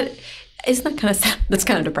 That is not kind of sad. That's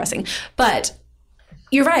kind of depressing. But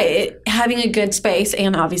you're right. Having a good space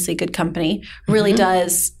and obviously good company really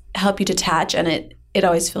does help you detach, and it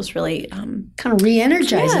always feels really kind of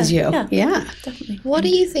re-energizes you. Yeah, definitely. What do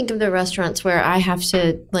you think of the restaurants where I have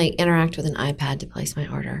to interact with an iPad to place my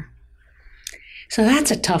order? So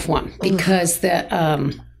that's a tough one, because the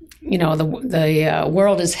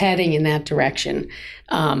world is heading in that direction,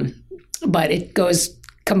 but it goes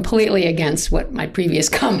completely against what my previous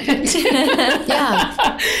comment.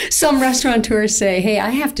 Some restaurateurs say, hey,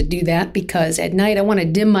 I have to do that because at night I want to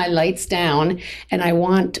dim my lights down and I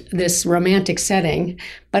want this romantic setting,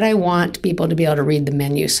 but I want people to be able to read the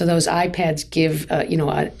menu. So those iPads give,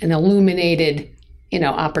 an illuminated,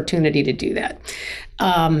 opportunity to do that.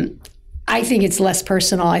 I think it's less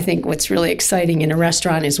personal. I think what's really exciting in a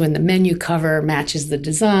restaurant is when the menu cover matches the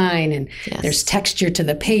design, and there's texture to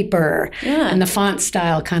the paper, and the font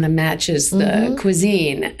style kind of matches the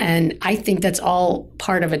cuisine. And I think that's all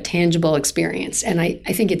part of a tangible experience. And I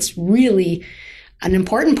think it's really an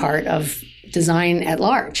important part of design at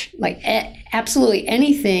large. Like absolutely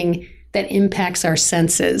anything that impacts our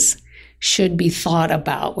senses should be thought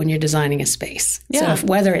about when you're designing a space. So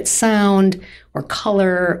whether it's sound or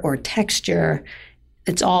color or texture,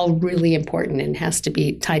 it's all really important and has to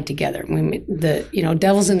be tied together.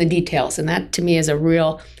 Devil's in the details, and that to me is a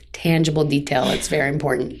real tangible detail. It's very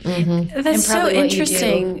important. That's so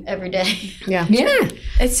interesting. Every day. Yeah.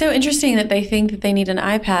 It's so interesting that they think that they need an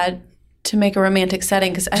iPad to make a romantic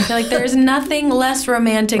setting, because I feel like there's nothing less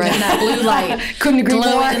romantic than that blue light Couldn't agree more.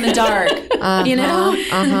 glowing in the dark.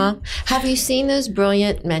 Have you seen those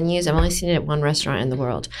brilliant menus? I've only seen it at one restaurant in the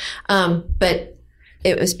world, but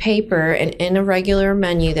it was paper and in a regular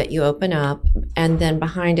menu that you open up, and then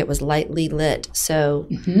behind it was lightly lit, so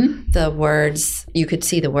the words, you could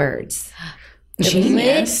see the words.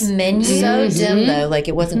 Lit menu. So dim though, like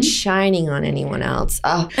it wasn't shining on anyone else.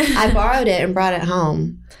 I borrowed it and brought it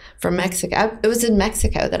home from Mexico. It was in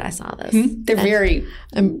Mexico that I saw this.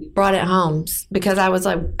 And brought it home because I was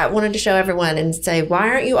like, I wanted to show everyone and say, why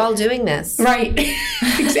aren't you all doing this? Right.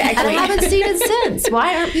 Exactly. And I haven't seen it since.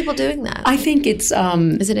 Why aren't people doing that? I think it's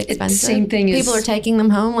is it expensive? It's the same thing as people are taking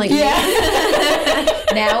them home. Like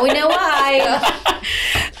Now we know why.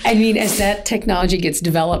 I mean, as that technology gets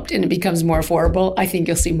developed and it becomes more affordable, I think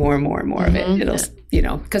you'll see more and more and more of it.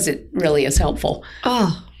 It'll, because it really is helpful.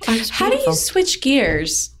 Oh, how do you switch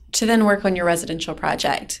gears to then work on your residential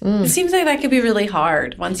project? It seems like that could be really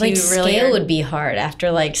hard once you really scale would be hard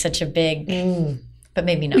after such a big, but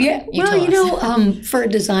maybe not. Yeah, for a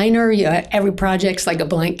designer, every project's like a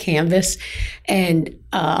blank canvas, and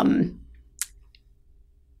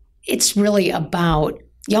it's really about.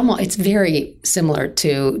 It's very similar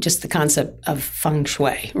to just the concept of feng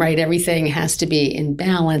shui, right? Everything has to be in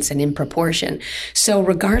balance and in proportion. So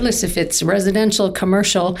regardless if it's residential,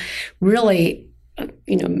 commercial, really,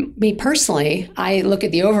 me personally, I look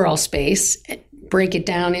at the overall space, break it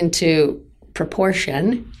down into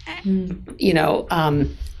proportion,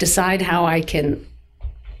 decide how I can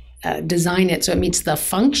design it so it meets the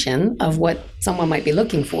function of what someone might be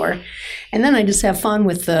looking for. And then I just have fun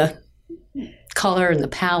with the color and the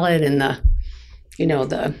palette and the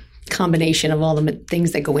combination of all the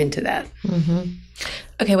things that go into that. Mm-hmm.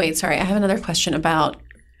 Okay, wait, sorry. I have another question about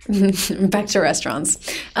back to restaurants.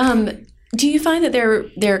 Do you find that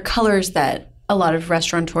there are colors that a lot of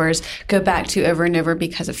restaurateurs go back to over and over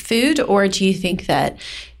because of food, or do you think that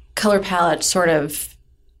color palette sort of,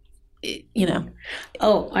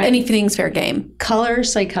 anything's fair game? Color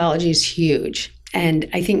psychology is huge. And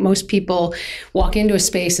I think most people walk into a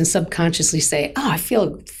space and subconsciously say, I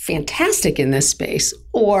feel fantastic in this space,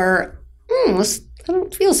 or I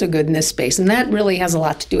don't feel so good in this space. And that really has a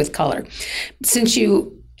lot to do with color. Since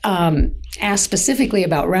you asked specifically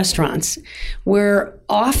about restaurants, we're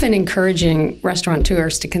often encouraging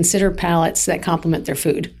restaurateurs to consider palettes that complement their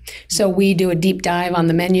food. So we do a deep dive on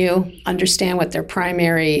the menu, understand what their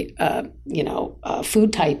primary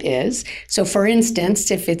food type is. So for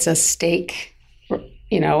instance, if it's a steak,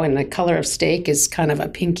 and the color of steak is kind of a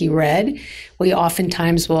pinky red, we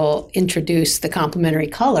oftentimes will introduce the complementary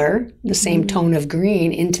color, the same tone of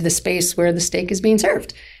green, into the space where the steak is being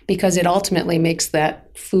served, because it ultimately makes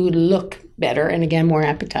that food look better and, again, more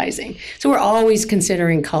appetizing. So we're always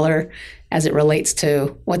considering color as it relates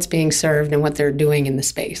to what's being served and what they're doing in the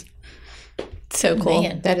space. So cool.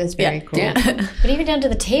 Man. That is very cool. Yeah. But even down to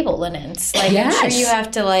the table linens, I'm sure you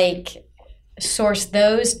have to source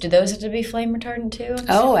those. Do those have to be flame retardant too?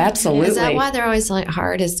 Oh, absolutely. Is that why they're always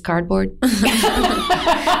hard as cardboard?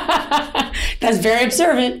 That's very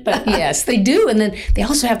observant, but yes, they do. And then they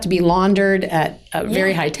also have to be laundered at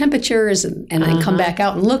very high temperatures and then come back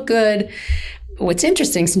out and look good. What's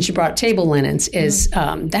interesting, since you brought table linens, is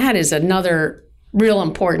that is another real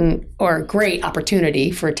important or great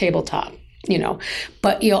opportunity for a tabletop.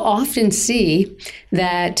 But you'll often see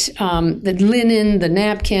that the linen, the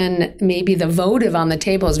napkin, maybe the votive on the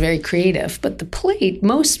table is very creative, but the plate,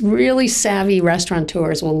 most really savvy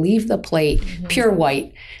restaurateurs will leave the plate pure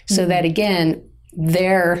white so that, again,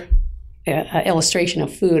 their illustration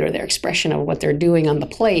of food or their expression of what they're doing on the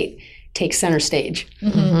plate takes center stage.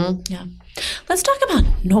 Yeah. Let's talk about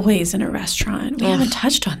noise in a restaurant. We haven't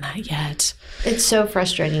touched on that yet. It's so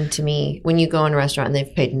frustrating to me when you go in a restaurant and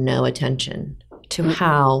they've paid no attention to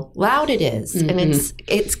how loud it is. And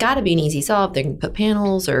it's got to be an easy solve. They can put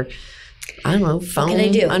panels or, I don't know, foam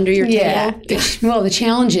under your table. Well, the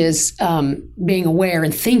challenge is being aware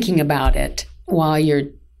and thinking about it while you're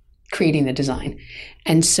creating the design.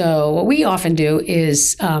 And so what we often do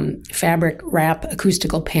is fabric wrap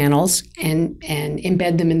acoustical panels and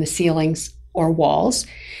embed them in the ceilings or walls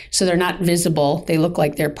so they're not visible. They look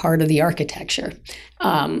like they're part of the architecture.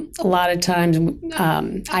 A lot of times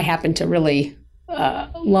I happen to really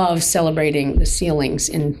love celebrating the ceilings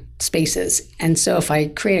in spaces. And so if I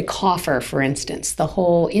create a coffer, for instance, the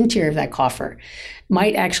whole interior of that coffer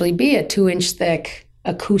might actually be a 2-inch thick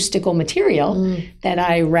acoustical material that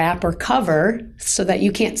I wrap or cover so that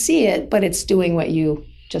you can't see it, but it's doing what you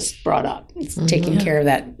just brought up. It's taking care of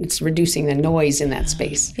that. It's reducing the noise in that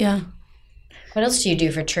space. Yeah. What else do you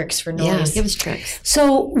do for tricks for noise? Yeah, give us tricks.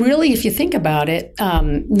 So really, if you think about it,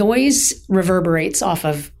 noise reverberates off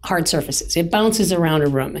of hard surfaces. It bounces around a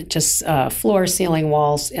room. It just floor, ceiling,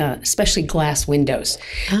 walls, especially glass windows.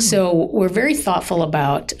 Oh. So we're very thoughtful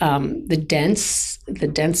about the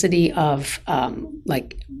density of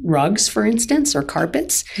like rugs, for instance, or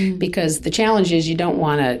carpets, because the challenge is you don't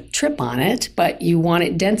want to trip on it, but you want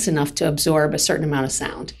it dense enough to absorb a certain amount of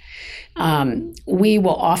sound. We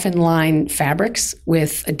will often line fabrics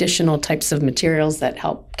with additional types of materials that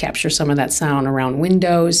help capture some of that sound around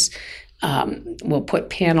windows. We'll put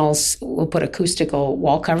panels, we'll put acoustical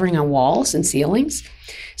wall covering on walls and ceilings.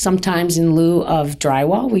 Sometimes in lieu of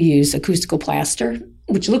drywall, we use acoustical plaster,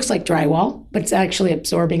 which looks like drywall, but it's actually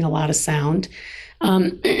absorbing a lot of sound.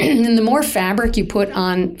 And the more fabric you put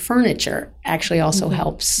on furniture actually also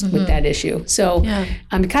helps with that issue. So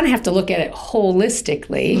you kind of have to look at it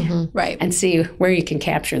holistically right, and see where you can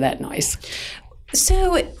capture that noise.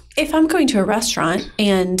 So if I'm going to a restaurant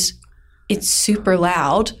and it's super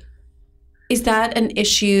loud, is that an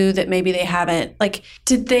issue that maybe they haven't, like,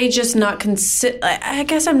 did they just not consider? I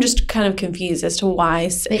guess I'm just kind of confused as to why.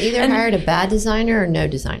 They either hired a bad designer or no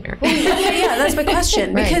designer. Yeah, that's my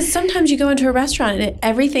question. Right. Because sometimes you go into a restaurant and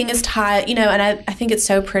everything is tiled, and I think it's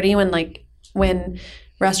so pretty when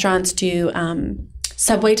restaurants do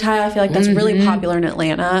subway tile. I feel like that's really popular in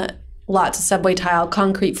Atlanta. Lots of subway tile,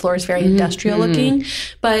 concrete floors, very industrial looking.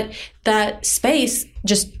 But that space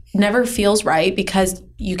just never feels right because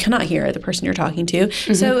you cannot hear the person you're talking to.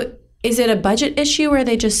 So is it a budget issue where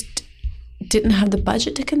they just didn't have the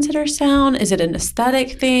budget to consider sound? Is it an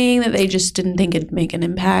aesthetic thing that they just didn't think it'd make an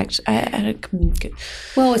impact?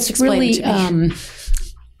 Well, it's really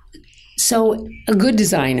so a good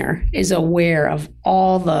designer is aware of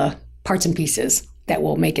all the parts and pieces that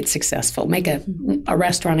will make it successful, make a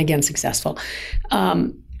restaurant again successful.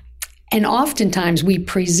 And oftentimes we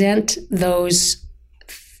present those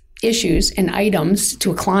issues and items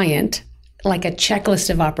to a client like a checklist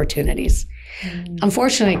of opportunities.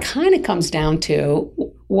 Unfortunately, it kind of comes down to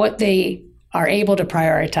what they are able to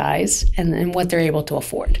prioritize and what they're able to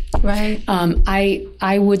afford. Right.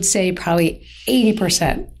 I would say probably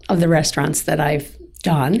 80% of the restaurants that I've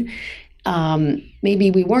done,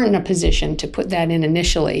 maybe we weren't in a position to put that in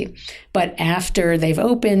initially, but after they've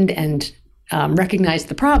opened and recognized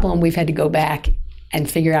the problem, we've had to go back and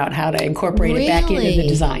figure out how to incorporate it back into the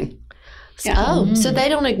design. Oh, so they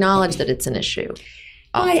don't acknowledge that it's an issue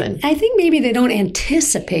often. I think maybe they don't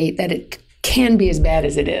anticipate that it can be as bad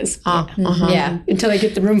as it is. Yeah. Until they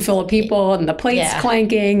get the room full of people and the plates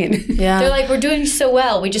clanking. And They're like, we're doing so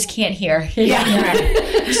well, we just can't hear.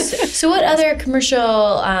 So what other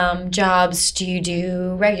commercial jobs do you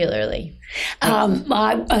do regularly?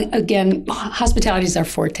 Again, hospitality is our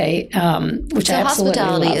forte, which So I absolutely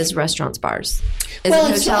hospitality love. is restaurants, bars. Is Well,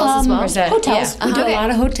 it it's, hotels as well? Hotels. We do a lot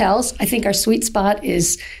of hotels. I think our sweet spot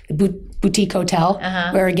is the boutique hotel,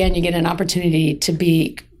 where again you get an opportunity to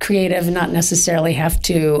be creative and not necessarily have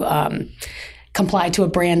to comply to a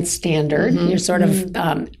brand standard. You're sort of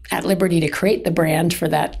at liberty to create the brand for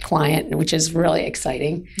that client, which is really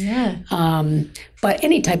exciting. Yeah. But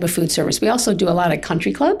any type of food service. We also do a lot of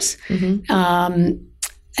country clubs.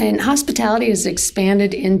 And hospitality has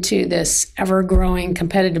expanded into this ever-growing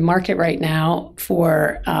competitive market right now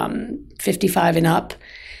for 55 and up.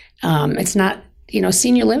 It's not,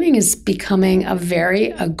 senior living is becoming a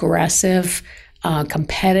very aggressive,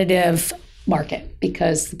 competitive market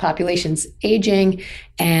because the population's aging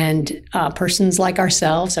and persons like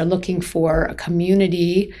ourselves are looking for a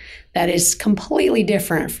community that is completely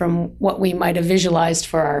different from what we might have visualized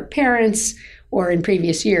for our parents or in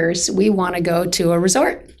previous years. We want to go to a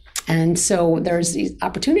resort. And so there's these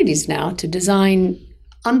opportunities now to design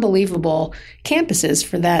unbelievable campuses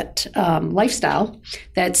for that lifestyle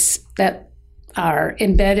that are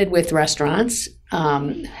embedded with restaurants,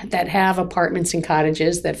 that have apartments and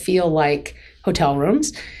cottages that feel like hotel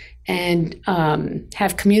rooms, and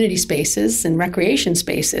have community spaces and recreation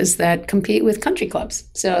spaces that compete with country clubs.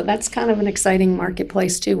 So that's kind of an exciting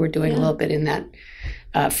marketplace too. We're doing a little bit in that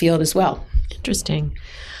field as well. Interesting.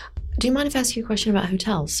 Do you mind if I ask you a question about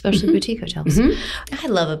hotels, especially boutique hotels? I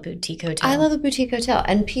love a boutique hotel. I love a boutique hotel.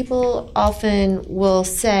 And people often will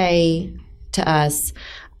say to us,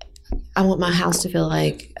 I want my house to feel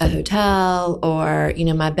like a hotel, or,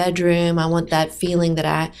 my bedroom. I want that feeling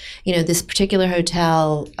that this particular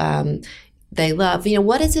hotel they love.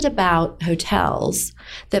 What is it about hotels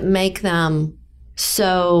that make them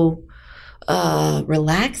so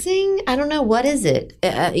relaxing? I don't know. What is it?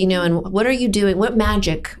 And what are you doing? What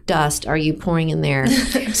magic dust are you pouring in there?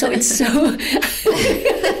 So it's so...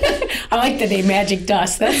 I like the name magic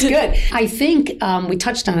dust. That's good. I think we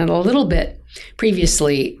touched on it a little bit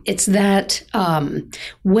previously. It's that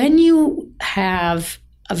when you have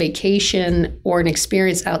a vacation or an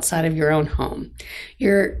experience outside of your own home,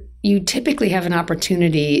 you typically have an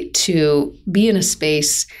opportunity to be in a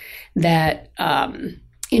space that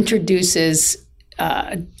introduces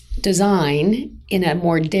design in a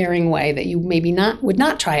more daring way that you maybe would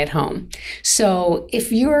not try at home. So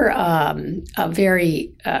if you're a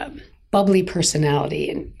very bubbly personality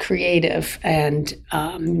and creative and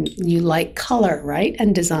you like color, right,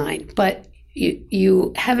 and design, but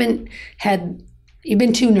you've been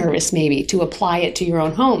too nervous maybe to apply it to your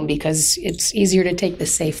own home because it's easier to take the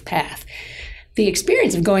safe path. The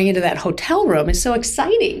experience of going into that hotel room is so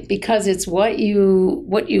exciting because it's what you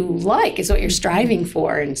like, it's what you're striving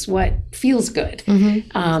for, and it's what feels good.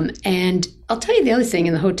 And I'll tell you the other thing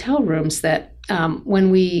in the hotel rooms that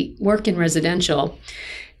when we work in residential,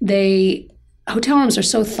 hotel rooms are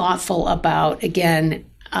so thoughtful about, again,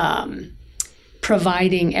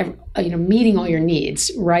 providing, meeting all your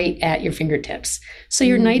needs right at your fingertips. So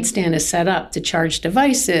your nightstand is set up to charge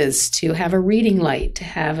devices, to have a reading light, to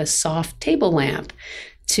have a soft table lamp,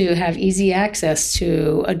 to have easy access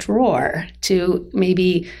to a drawer, to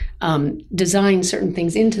maybe design certain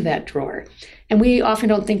things into that drawer. And we often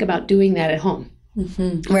don't think about doing that at home.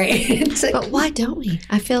 Right. But why don't we?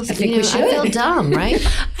 I feel we should. I feel dumb, right?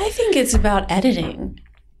 I think it's about editing.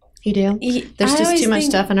 You do? There's just too much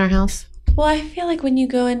stuff in our house. Well, I feel like when you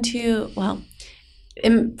go into,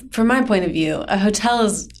 from my point of view, a hotel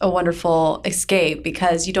is a wonderful escape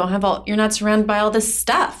because you don't have you're not surrounded by all this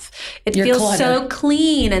stuff. It Your feels clutter. so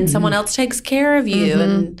clean and someone else takes care of you.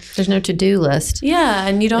 And There's no to-do list. yeah,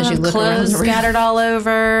 and you don't As you have look around clothes the room. scattered all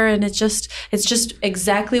over. And it's just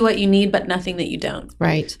exactly what you need, but nothing that you don't.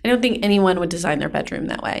 Right. I don't think anyone would design their bedroom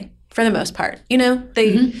that way for the most part. You know,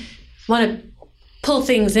 they want to pull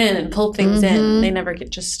things in and pull things in. They never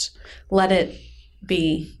just let it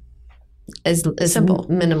be. As Simple.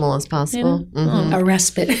 minimal as possible. Mhm. A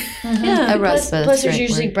respite. Yeah. A respite. Plus, there's right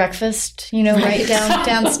usually word. breakfast, right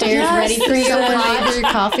downstairs, ready for you. Someone made your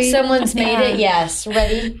coffee. Someone's made it. Yes,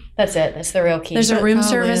 ready. That's it. That's the real key. There's a room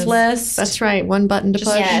service list. That's right. One button to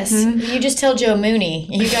push. yes. You just tell Joe Mooney.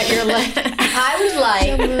 You got your I would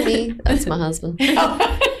like. Mooney. That's my husband.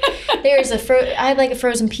 There's I'd like a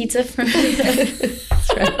frozen pizza from.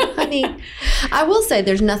 Honey, I will say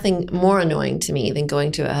there's nothing more annoying to me than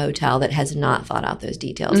going to a hotel that has not thought out those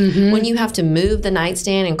details. When you have to move the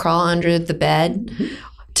nightstand and crawl under the bed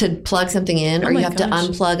to plug something in, or you have to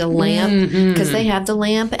unplug a lamp because they have the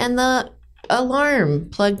lamp and the alarm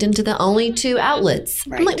plugged into the only two outlets.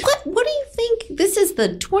 I'm like, what do you think? This is the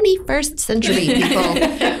 21st century, people.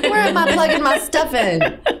 Where am I plugging my stuff in?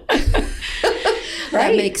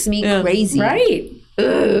 That makes me crazy. Right. Ugh.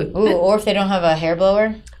 Ooh, or if they don't have a hair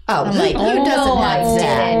blower. Oh, I'm like, who doesn't have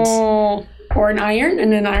that? Oh. Or an iron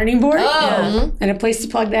and an ironing board. Oh. And a place to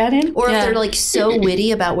plug that in. Or if they're like so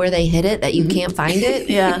witty about where they hit it that you can't find it.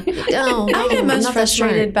 Yeah. No, I get I'm most not that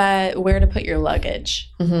smart. frustrated by where to put your luggage.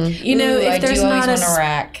 You know, Ooh, I if there's do always not want a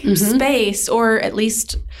rack. space or at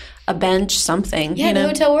least a bench, something. Yeah, you know? the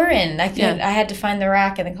hotel we're in. I Yeah. had to find the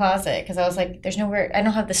rack in the closet because I was like, "There's nowhere. I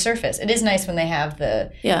don't have the surface." It is nice when they have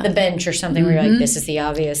the bench or something where you're like, "This is the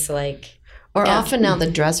obvious." Like, Or often now the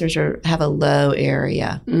dressers have a low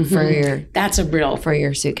area That's a real for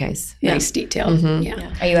your suitcase. nice detail.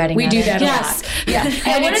 Yeah. are you adding? We that do in? that Yes. a lot.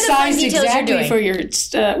 Yeah. And what it's are the fun sized details you're exactly doing? for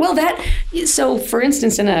your, so for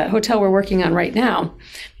instance, in a hotel we're working on right now,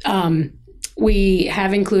 we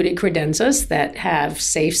have included credenzas that have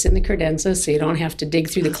safes in the credenzas, so you don't have to dig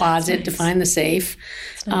through the closet to find the safe.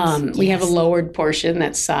 We have a lowered portion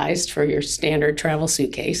that's sized for your standard travel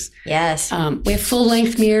suitcase. Yes. We have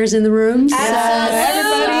full-length mirrors in the room, so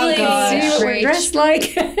everybody can see what we're Preach. dressed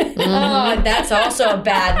like. Oh, that's also a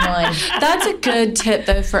bad one. That's a good tip,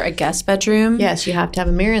 though, for a guest bedroom. Yes, you have to have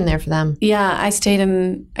a mirror in there for them. Yeah, I stayed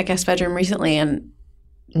in a guest bedroom recently and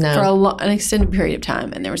No, for an extended period of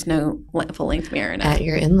time, and there was no full-length mirror in it. at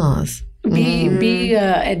your in-laws. Be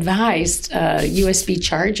advised, USB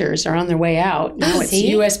chargers are on their way out. Now it's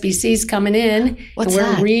See? USB-C's coming in. What's and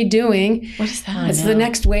we're that? redoing. What is that? It's the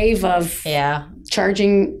next wave of Yeah.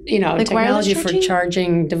 charging, wireless technology for charging?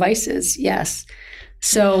 charging devices. Yes.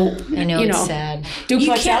 So, I know it's sad.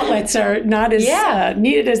 duplex outlets are not as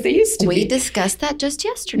needed as they used to We be. discussed that just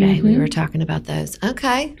yesterday. We were talking about those.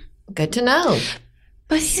 Okay, good to know.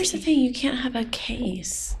 But here's the thing: you can't have a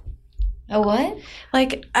case. A what?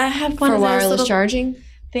 Like I have one For of those wireless little charging,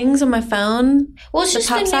 things on my phone. Well, it's The just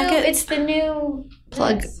pop the socket? new. It's the new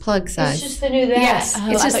plug It's size. just the new that. Yes,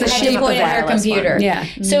 it's just I the thought you shape meant of point the at your wireless one. computer. Yeah.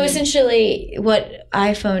 So essentially, what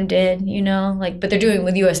iPhone did, but they're doing it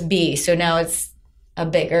with USB. So now it's a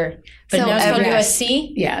bigger. But So now it's called yes.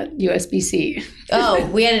 USC. Yeah, USB-C. Oh,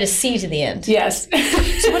 we added a C to the end. Yes.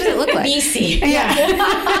 So what does it look like? BC.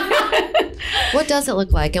 What does it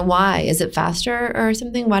look like, and why? Is it faster or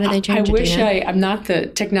something? Why did they I change it? wish Do you know? I'm not the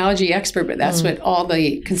technology expert, but that's what all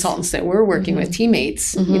the consultants that we're working with,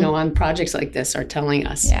 teammates, on projects like this are telling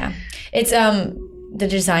us. Yeah, it's the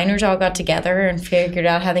designers all got together and figured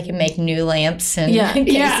out how they can make new lamps and Yeah.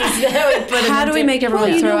 cases Yeah. that would put them How do we into- make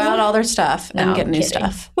everyone throw out all their stuff and No, get new kidding.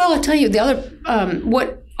 stuff? Well, I'll tell you the other,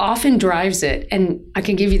 what often drives it, and I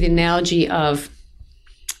can give you the analogy of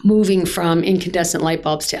moving from incandescent light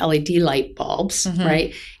bulbs to LED light bulbs,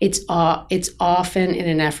 right? It's often in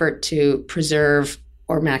an effort to preserve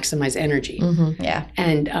or maximize energy. Yeah.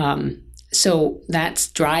 And so that's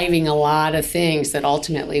driving a lot of things that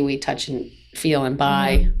ultimately we touch and feel and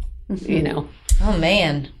buy, Oh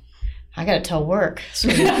man, I got to tell work so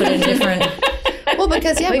we can put in different. Well,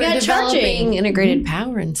 because We we're got developing charging. integrated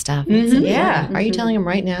power and stuff. Yeah. Are you telling them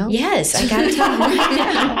right now? Yes, I got to tell them right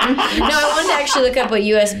now. No, I wanted to actually look up what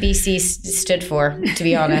USB-C stood for. To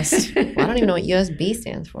be honest. Well, I don't even know what USB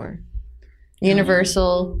stands for.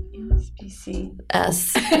 Universal USB-C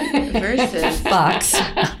S versus. box.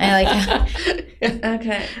 I like.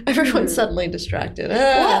 Okay. Everyone's suddenly distracted.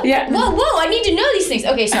 Yeah. Whoa! I need to know these things.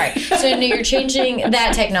 Okay, sorry. So now you're changing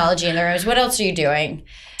that technology in the rooms. What else are you doing?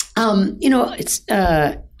 It's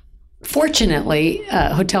fortunately,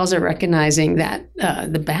 hotels are recognizing that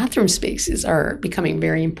the bathroom spaces are becoming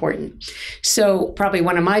very important. So probably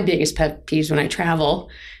one of my biggest pet peeves when I travel,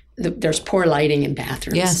 there's poor lighting in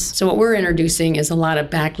bathrooms. Yes. So what we're introducing is a lot of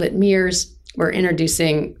backlit mirrors. We're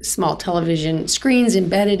introducing small television screens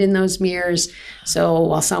embedded in those mirrors. So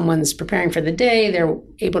while someone's preparing for the day, they're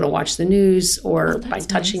able to watch the news, or by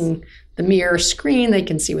touching the mirror screen, they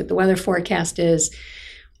can see what the weather forecast is.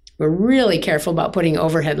 We're really careful about putting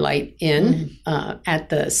overhead light in at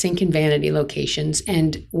the sink and vanity locations.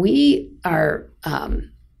 And we are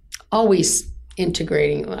always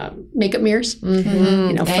integrating makeup mirrors, for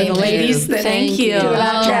the ladies that Thank you.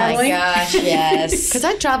 Oh traveling. my gosh, yes. Because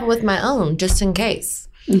I travel with my own just in case.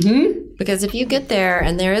 Mm-hmm. Because if you get there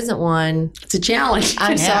and there isn't one, it's a challenge.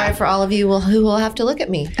 I'm sorry for all of you who will have to look at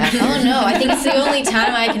me. Oh no, I think it's the only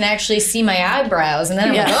time I can actually see my eyebrows. And then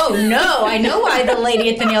I'm like, oh no, I know why the lady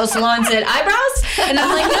at the nail salon said eyebrows. And I'm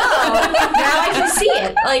like, no, now I can see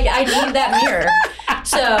it. Like, I need that mirror.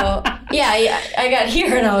 So, yeah, I got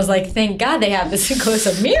here and I was like, thank God they have this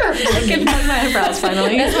close-up mirror. I can find my eyebrows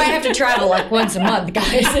finally. That's why I have to travel like once a month,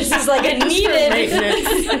 guys. This is like a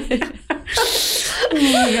needed. Oh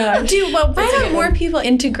my God. Why don't more people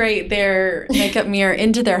integrate their makeup mirror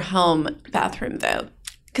into their home bathroom, though?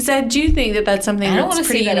 Because I do think that that's something that's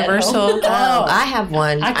pretty universal. Oh, I have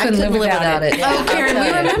one. I couldn't live without it. Oh, Karen, we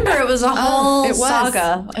remember it was a whole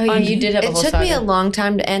saga. Oh, yeah, you did have a whole It took saga. me a long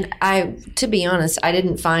time to be honest, I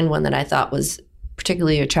didn't find one that I thought was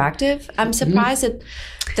particularly attractive. I'm surprised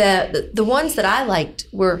that the ones that I liked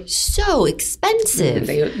were so expensive.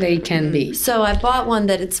 They can be. So I bought one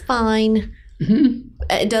that it's fine. Mm-hmm.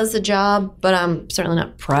 It does the job, but I'm certainly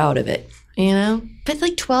not proud of it, But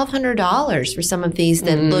like $1,200 for some of these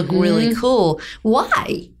that look really cool.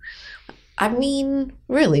 Why? I mean,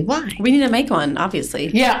 really, why? We need to make one, obviously.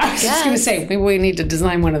 Yeah, I was just going to say, maybe we need to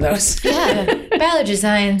design one of those. Yeah. Ballard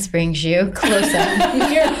Designs brings you close up.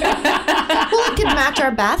 Well, it could match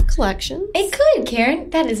our bath collection. It could, Karen.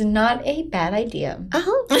 That is not a bad idea.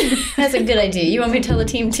 That's a good idea. You want me to tell the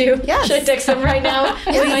team too? Yes. Should I text them right now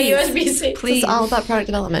with my USB-C? It's all about product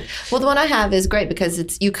development. Well, the one I have is great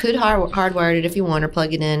because you could hardwire it if you want, or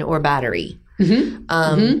plug it in, or battery.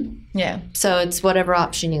 Yeah. So it's whatever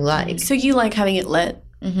option you like. So you like having it lit?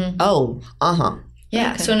 Oh,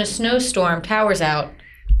 Yeah. So in a snowstorm, power's out.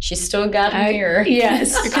 She's still got a mirror.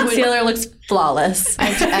 Yes. Your concealer looks flawless.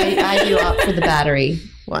 I do opt for the battery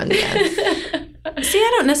one. Yes. See,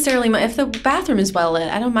 I don't necessarily mind. If the bathroom is well lit,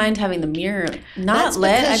 I don't mind having the mirror not That's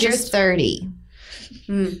lit. because you're 30.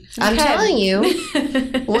 I'm telling you,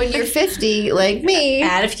 when you're 50, like me,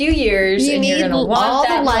 Add a few years, you and you're need going to want all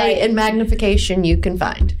that the light and magnification you can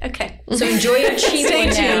find. Okay. So enjoy your cheap Stay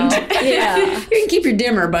one now. tuned. Yeah. You can keep your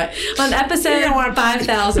dimmer, but On episode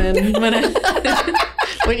 5,000.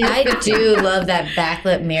 I do love that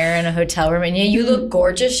backlit mirror in a hotel room, and you look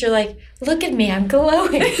gorgeous. You're like, look at me, I'm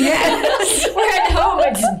glowing. Yes. We're at home.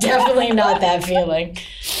 It's definitely not that feeling.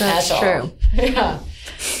 That's true. Yeah.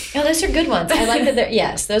 No, those are good ones. I like that they're,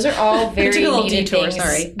 yes, those are all very took a little needed detour, things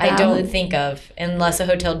sorry. I don't think of unless a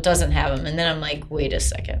hotel doesn't have them. And then I'm like, wait a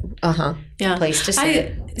second. Yeah. Place to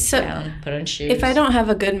sit down, put on shoes. If I don't have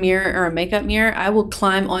a good mirror or a makeup mirror, I will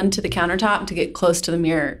climb onto the countertop to get close to the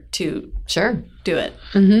mirror to do it.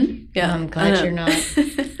 Mm-hmm. Yeah. I'm glad you're not.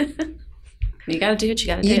 You got to do what you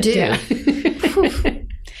got to do. You do.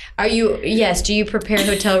 yeah. Do you prepare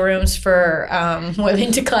hotel rooms for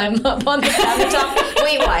women to climb up on the countertop?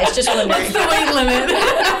 Weight-wise, just wondering. What's the weight limit?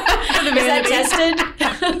 Is that tested?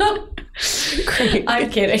 Great. I'm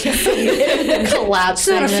kidding. Collapse. It's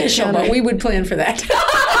not official, but we would plan for that.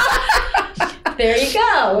 There you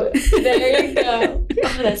go. There you go.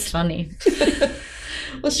 Oh, that's funny.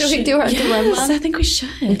 Well, should we do our dilemma? Yes, I think we should.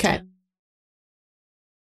 Okay.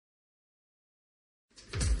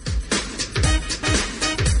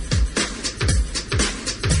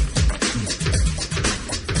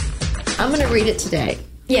 I'm going to read it today.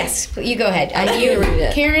 Yes, you go ahead. You read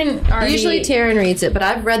it. Karen already... Usually Taryn reads it, but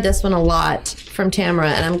I've read this one a lot from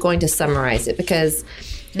Tamara, and I'm going to summarize it because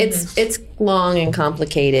it's long and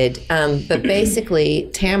complicated. But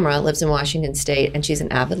basically, Tamara lives in Washington State, and she's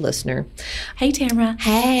an avid listener. Hey, Tamara.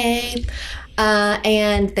 Hey.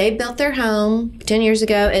 And they built their home 10 years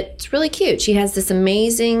ago. It's really cute. She has this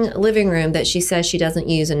amazing living room that she says she doesn't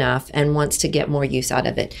use enough and wants to get more use out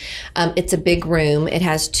of it. It's a big room. It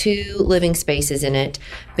has 2 living spaces in it,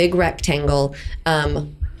 big rectangle.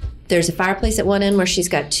 There's a fireplace at one end where she's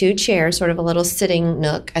got 2 chairs, sort of a little sitting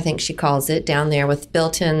nook, I think she calls it, down there with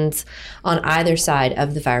built-ins on either side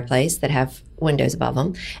of the fireplace that have windows above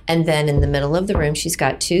them. And then in the middle of the room, she's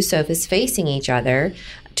got 2 sofas facing each other.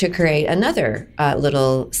 to create another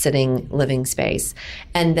little sitting living space.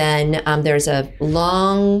 And then there's a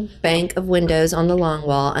long bank of windows on the long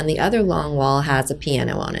wall, and the other long wall has a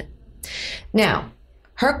piano on it. Now,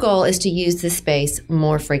 her goal is to use this space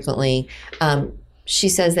more frequently. She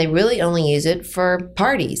says they really only use it for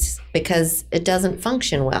parties because it doesn't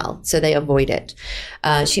function well, so they avoid it.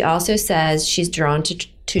 She also says she's drawn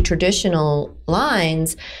to traditional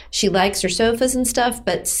lines. She likes her sofas and stuff,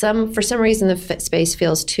 but for some reason the space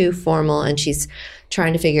feels too formal, and she's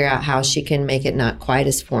trying to figure out how she can make it not quite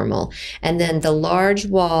as formal. And then the large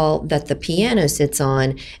wall that the piano sits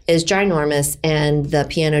on is ginormous, and the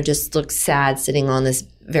piano just looks sad sitting on this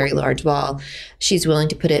very large wall. She's willing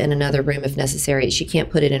to put it in another room if necessary. She can't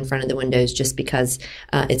put it in front of the windows just because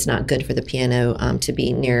it's not good for the piano to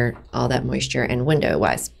be near all that moisture and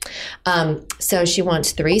window-wise. So she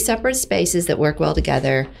wants 3 separate spaces that work well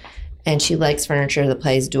together, and she likes furniture that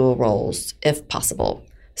plays dual roles, if possible.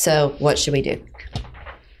 So what should we do?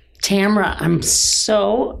 Tamara, I'm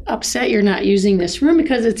so upset you're not using this room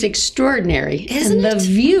because it's extraordinary. Isn't and the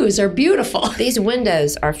views are beautiful. These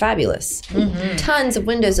windows are fabulous. Tons of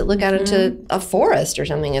windows that look out into a forest or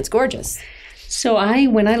something. It's gorgeous. So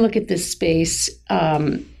when I look at this space,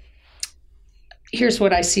 here's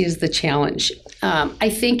what I see as the challenge.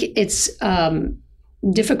 I think it's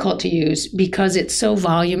difficult to use because it's so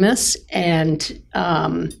voluminous and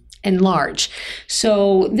large.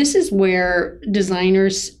 So this is where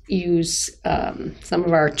designers use some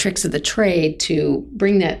of our tricks of the trade to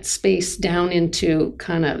bring that space down into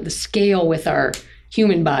kind of the scale with our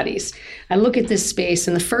human bodies. I look at this space,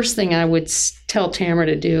 and the first thing I would tell Tamara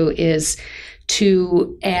to do is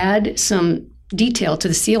to add some detail to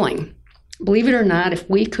the ceiling. Believe it or not, if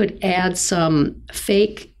we could add some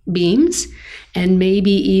fake beams and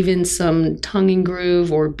maybe even some tongue and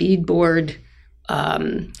groove or beadboard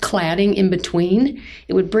cladding in between,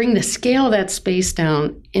 it would bring the scale of that space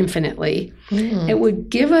down infinitely. It would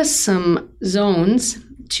give us some zones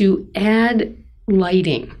to add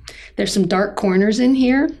lighting. There's some dark corners in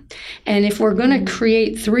here, and if we're going to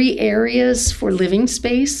create 3 areas for living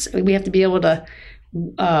space, we have to be able to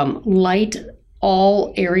light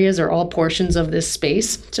all areas or all portions of this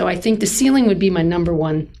space. So I think the ceiling would be my number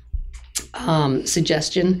one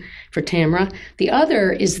suggestion for Tamara. The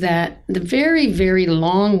other is that the very, very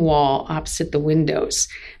long wall opposite the windows,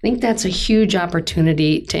 I think that's a huge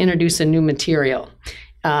opportunity to introduce a new material.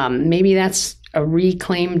 Maybe that's a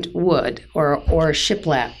reclaimed wood or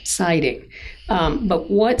shiplap siding. But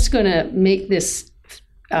what's going to make this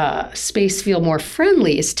space feel more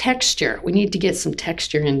friendly is texture. We need to get some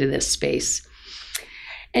texture into this space.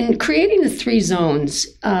 And creating the 3 zones,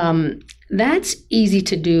 that's easy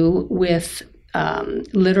to do with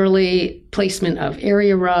literally placement of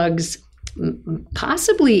area rugs,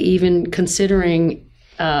 possibly even considering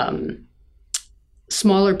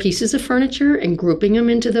smaller pieces of furniture and grouping them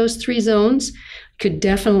into those 3 zones. Could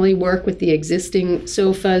definitely work with the existing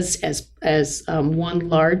sofas as one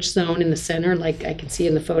large zone in the center, like I can see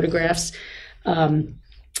in the photographs.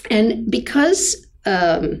 And because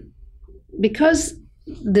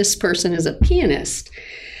this person is a pianist,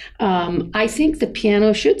 I think the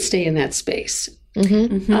piano should stay in that space.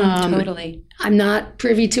 Totally. I'm not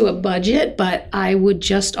privy to a budget, but I would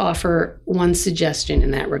just offer one suggestion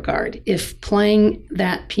in that regard. If playing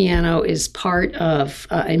that piano is part of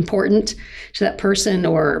important to that person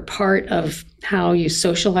or part of how you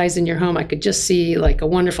socialize in your home, I could just see like a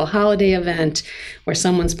wonderful holiday event where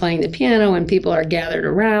someone's playing the piano and people are gathered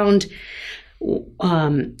around.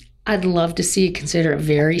 I'd love to see you consider a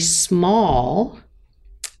very small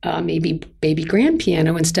maybe baby grand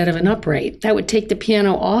piano instead of an upright. That would take the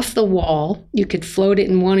piano off the wall. You could float it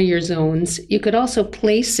in one of your zones. You could also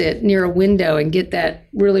place it near a window and get that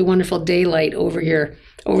really wonderful daylight over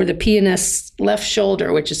the pianist's left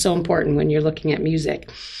shoulder, which is so important when you're looking at music.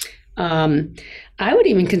 I would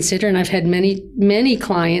even consider, and I've had many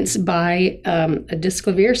clients buy a disc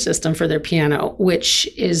clavier system for their piano, which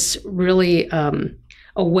is really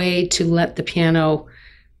a way to let the piano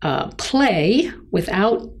play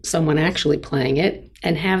without someone actually playing it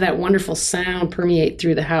and have that wonderful sound permeate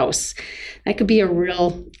through the house. That could be a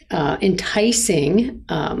real enticing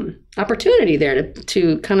opportunity there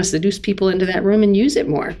to kind of seduce people into that room and use it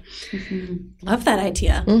more. Love that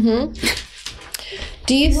idea.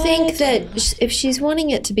 Do you think that if she's wanting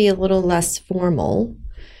it to be a little less formal,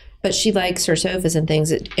 but she likes her sofas and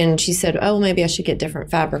things, and she said, oh, maybe I should get different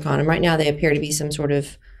fabric on them. Right now they appear to be some sort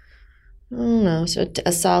of, I don't know, so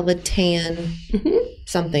a solid tan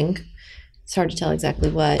something. It's hard to tell exactly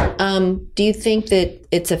what. Do you think that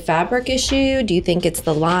it's a fabric issue? Do you think it's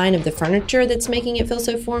the line of the furniture that's making it feel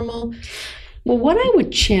so formal? Well, what I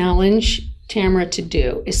would challenge Tamara to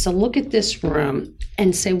do is to look at this room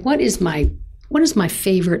and say, what is my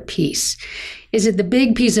favorite piece? Is it the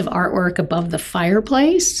big piece of artwork above the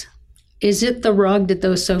fireplace? Is it the rug that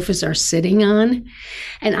those sofas are sitting on?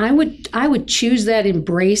 And I would choose that,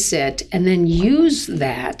 embrace it, and then use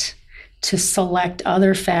that to select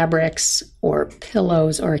other fabrics or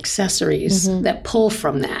pillows or accessories that pull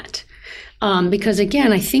from that. Because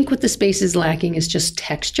again, I think what the space is lacking is just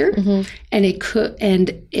texture, and it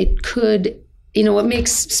could, what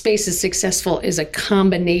makes spaces successful is a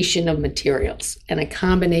combination of materials and a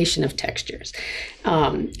combination of textures.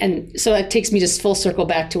 And so that takes me just full circle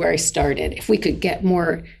back to where I started. If we could get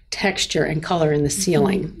more texture and color in the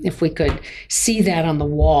ceiling, if we could see that on the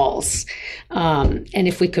walls, and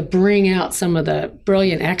if we could bring out some of the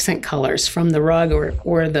brilliant accent colors from the rug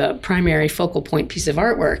or the primary focal point piece of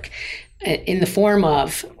artwork in the form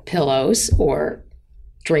of pillows or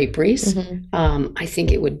draperies, I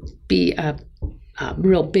think it would be a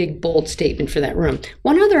real big, bold statement for that room.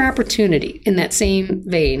 One other opportunity in that same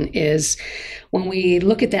vein is when we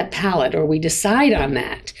look at that palette or we decide on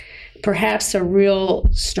that, perhaps a real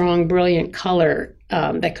strong, brilliant color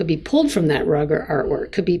that could be pulled from that rug or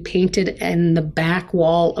artwork could be painted in the back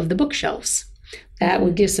wall of the bookshelves. That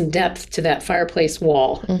would give some depth to that fireplace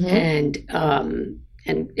wall and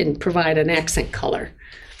provide an accent color.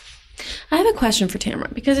 I have a question for Tamara,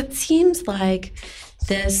 because it seems like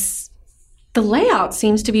the layout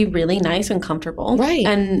seems to be really nice and comfortable. Right.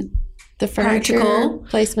 And the furniture practical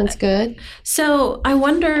placement's good. So I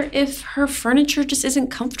wonder if her furniture just isn't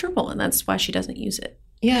comfortable and that's why she doesn't use it.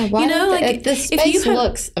 Yeah, why the if space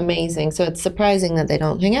looks amazing, so it's surprising that they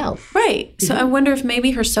don't hang out. Right. So I wonder if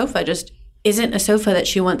maybe her sofa just isn't a sofa that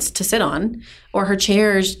she wants to sit on, or her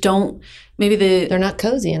chairs don't. Maybe they're not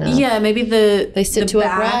cozy enough. Yeah, maybe they sit too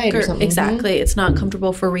upright or something. Exactly, it's not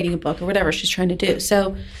comfortable for reading a book or whatever she's trying to do.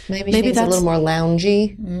 So maybe she needs a little more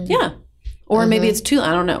loungy. Yeah, or maybe it's too.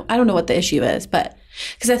 I don't know. I don't know what the issue is, but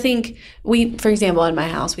because I think for example, in my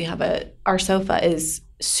house we have our sofa is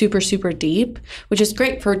super, super deep, which is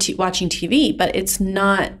great for watching TV, but it's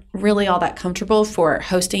not really all that comfortable for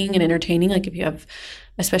hosting and entertaining. Like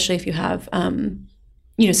especially if you have,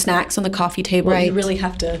 snacks on the coffee table, you really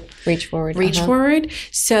have to reach forward.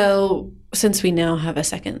 So since we now have a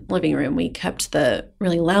second living room, we kept the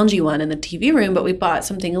really loungy one in the TV room, but we bought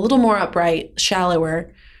something a little more upright,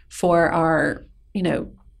 shallower for our,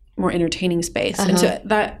 more entertaining space. And so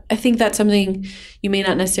I think that's something you may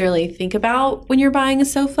not necessarily think about when you're buying a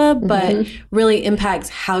sofa, but really impacts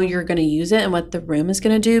how you're going to use it and what the room is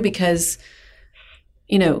going to do, because,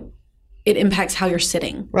 it impacts how you're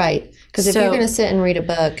sitting. Right. Because if you're going to sit and read a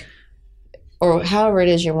book, or however it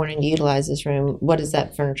is you're wanting to utilize this room, what does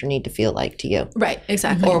that furniture need to feel like to you? Right,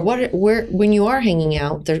 exactly. Or when you are hanging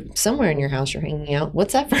out, there's somewhere in your house you're hanging out,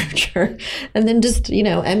 what's that furniture? And then just,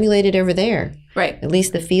 emulate it over there. Right. At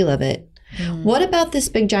least the feel of it. What about this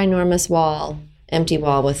big ginormous empty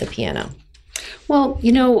wall with a piano? Well,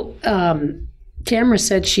 Tamara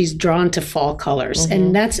said she's drawn to fall colors,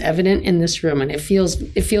 and that's evident in this room. And it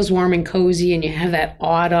feels warm and cozy, and you have that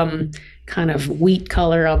autumn kind of wheat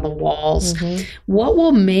color on the walls. What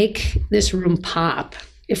will make this room pop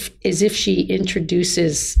is if she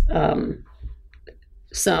introduces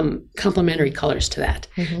some complementary colors to that.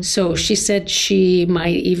 So she said she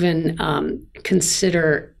might even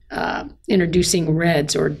consider introducing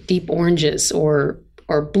reds or deep oranges or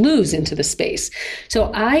blues into the space.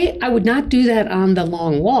 So I would not do that on the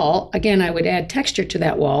long wall. Again, I would add texture to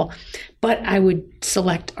that wall, but I would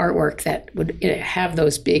select artwork that would have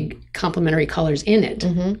those big complementary colors in it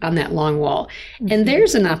on that long wall. And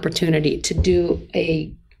there's an opportunity to do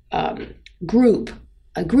a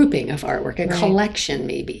grouping of artwork, a collection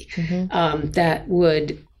maybe, that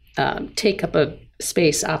would take up a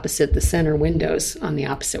space opposite the center windows on the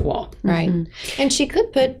opposite wall. Right. And she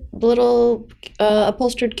could put little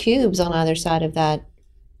upholstered cubes on either side of that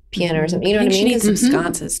piano or something. You know what I mean? She needs some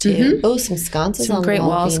sconces too. Oh, some sconces some on great the wall.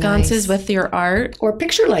 Wall sconces with your art. Or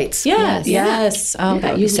picture lights. Yes. Oh,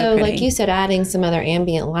 that would be so pretty. like you said, adding some other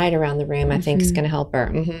ambient light around the room, I think is going to help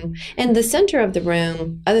her. And the center of the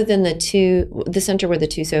room, other than the center where the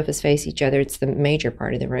two sofas face each other, it's the major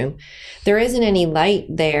part of the room. There isn't any light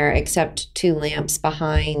there except two lamps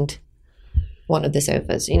behind one of the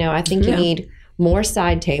sofas. I think you need more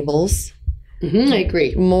side tables. I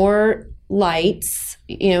agree. More lights.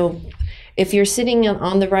 If you're sitting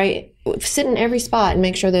on the right sit in every spot and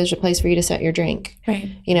make sure there's a place for you to set your drink. Right.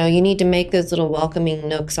 You know, you need to make those little welcoming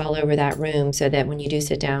nooks all over that room so that when you do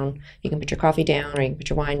sit down, you can put your coffee down or you can put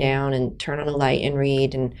your wine down and turn on a light and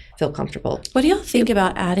read and feel comfortable. What do y'all think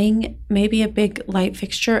about adding maybe a big light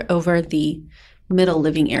fixture over the middle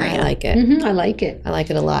living area? I like it. Mm-hmm, I like it. I like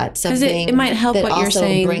it a lot. Because it might help that what you're also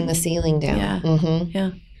saying. bring the ceiling down. Yeah. Mm-hmm.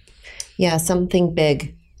 Yeah. Yeah, something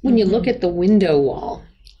big. When you look at the window wall,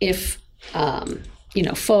 if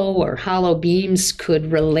faux or hollow beams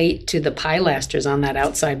could relate to the pilasters on that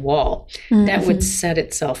outside wall, that would set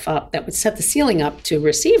itself up. That would set the ceiling up to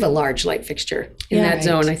receive a large light fixture in that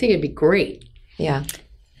zone. I think it'd be great. Yeah.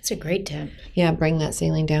 That's a great tip. Yeah, bring that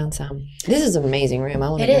ceiling down some. This is an amazing room. I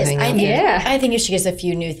want to It go is. hang out. I think if she gets a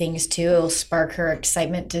few new things too, it'll spark her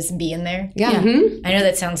excitement to be in there. Yeah. I know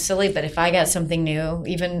that sounds silly, but if I got something new,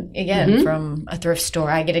 even again from a thrift store,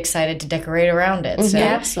 I get excited to decorate around it. So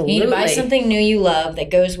Absolutely. you need to buy something new you love that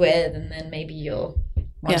goes with, and then maybe you'll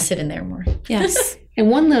want to sit in there more. Yes. And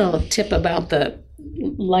one little tip about the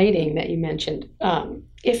lighting that you mentioned,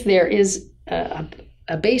 if there is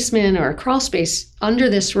a basement or a crawl space under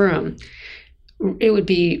this room, it would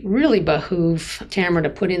be really behoove Tamara to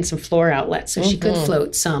put in some floor outlets so she could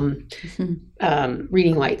float some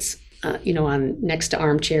reading lights, on next to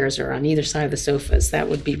armchairs or on either side of the sofas. That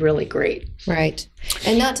would be really great. Right.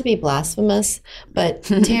 And not to be blasphemous, but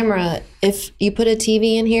Tamara, if you put a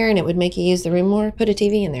TV in here and it would make you use the room more, put a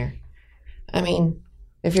TV in there. I mean,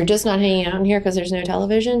 if you're just not hanging out in here because there's no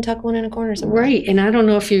television, tuck one in a corner somewhere. Right. And I don't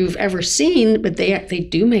know if you've ever seen, but they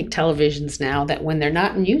do make televisions now that when they're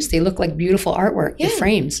not in use, they look like beautiful artwork, the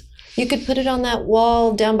frames. You could put it on that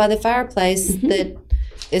wall down by the fireplace that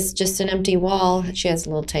is just an empty wall. She has a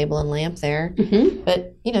little table and lamp there.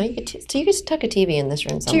 But, you could just tuck a TV in this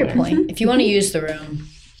room To somewhere. your point, if you want to use the room,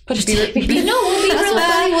 Put a TV. be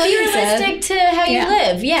realistic to how you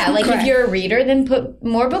live. Yeah, like if you're a reader, then put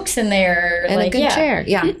more books in there. And like, a good chair.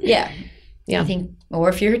 Yeah. Yeah. I think, or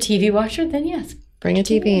if you're a TV watcher, then yes. Bring a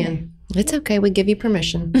TV in. It's okay. We give you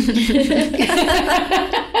permission.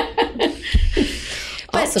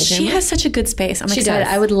 But Awesome, she Tamara. has such a good space. I'm She excited.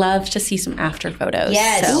 does. I would love to see some after photos.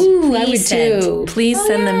 Yes. So Ooh, I would Please send. too. please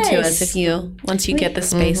send them to yes. us once you get the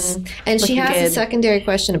space. And she looking has a good. secondary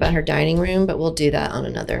question about her dining room, but we'll do that on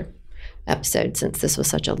another episode since this was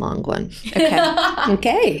such a long one. Okay.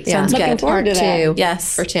 Okay. Yeah. Looking good. forward to Part that. two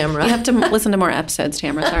Yes. for Tamara. You have to listen to more episodes,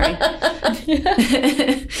 Tamara. Sorry.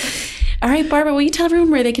 All right, Barbara, will you tell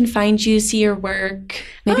everyone where they can find you, see your work,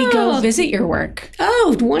 maybe go visit your work?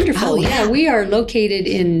 Oh, wonderful. Yeah, we are located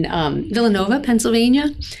in Villanova,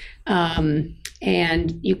 Pennsylvania.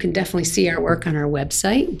 And you can definitely see our work on our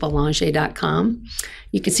website, Belanger.com.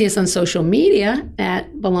 You can see us on social media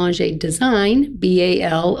at Belanger Design,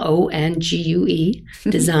 BALONGUE,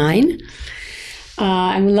 Design.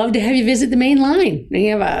 And we'd love to have you visit the main line. We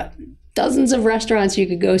have dozens of restaurants you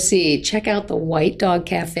could go see. Check out the White Dog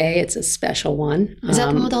Cafe. It's a special one. Is that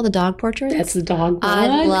the one with all the dog portraits? That's the dog one.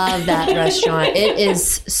 I love that restaurant. It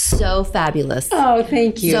is so fabulous. Oh,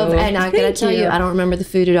 thank you. So, and I gotta Thank tell you, I don't remember the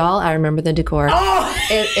food at all. I remember the decor. Oh,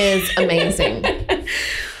 It is amazing.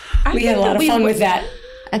 we had a lot of fun with that.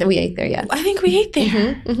 I think we ate there, yeah. I think we ate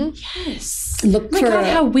there. Yes. Look Oh my for God,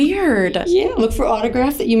 how weird. look for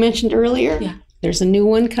Autograph that you mentioned earlier. Yeah. There's a new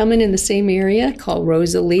one coming in the same area called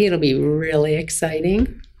Rosalie. It'll be really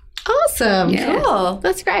exciting. Awesome. Yeah. Cool.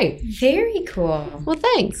 That's great. Very cool. Well,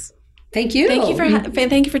 thanks. Thank you. Thank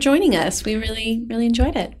you for joining us. We really, really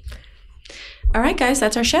enjoyed it. All right, guys,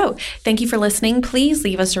 that's our show. Thank you for listening. Please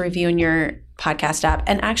leave us a review in your podcast app.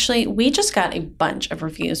 And actually, we just got a bunch of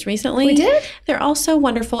reviews recently. We did? They're all so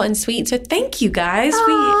wonderful and sweet. So thank you, guys.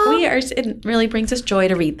 We are. It really brings us joy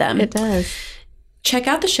to read them. It does. Check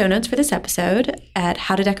out the show notes for this episode at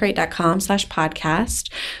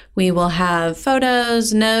howtodecorate.com/podcast. We will have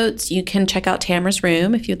photos, notes. You can check out Tamara's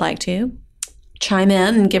room if you'd like to. Chime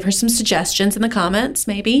in and give her some suggestions in the comments,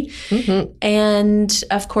 maybe. And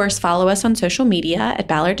of course, follow us on social media at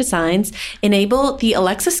Ballard Designs. Enable the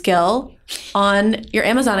Alexa skill on your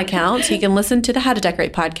Amazon account so you can listen to the How to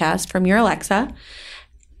Decorate podcast from your Alexa.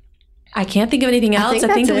 I can't think of anything else.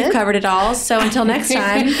 I think that's we've it. covered it all. So until next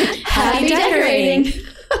time, happy decorating.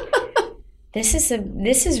 This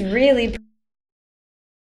is really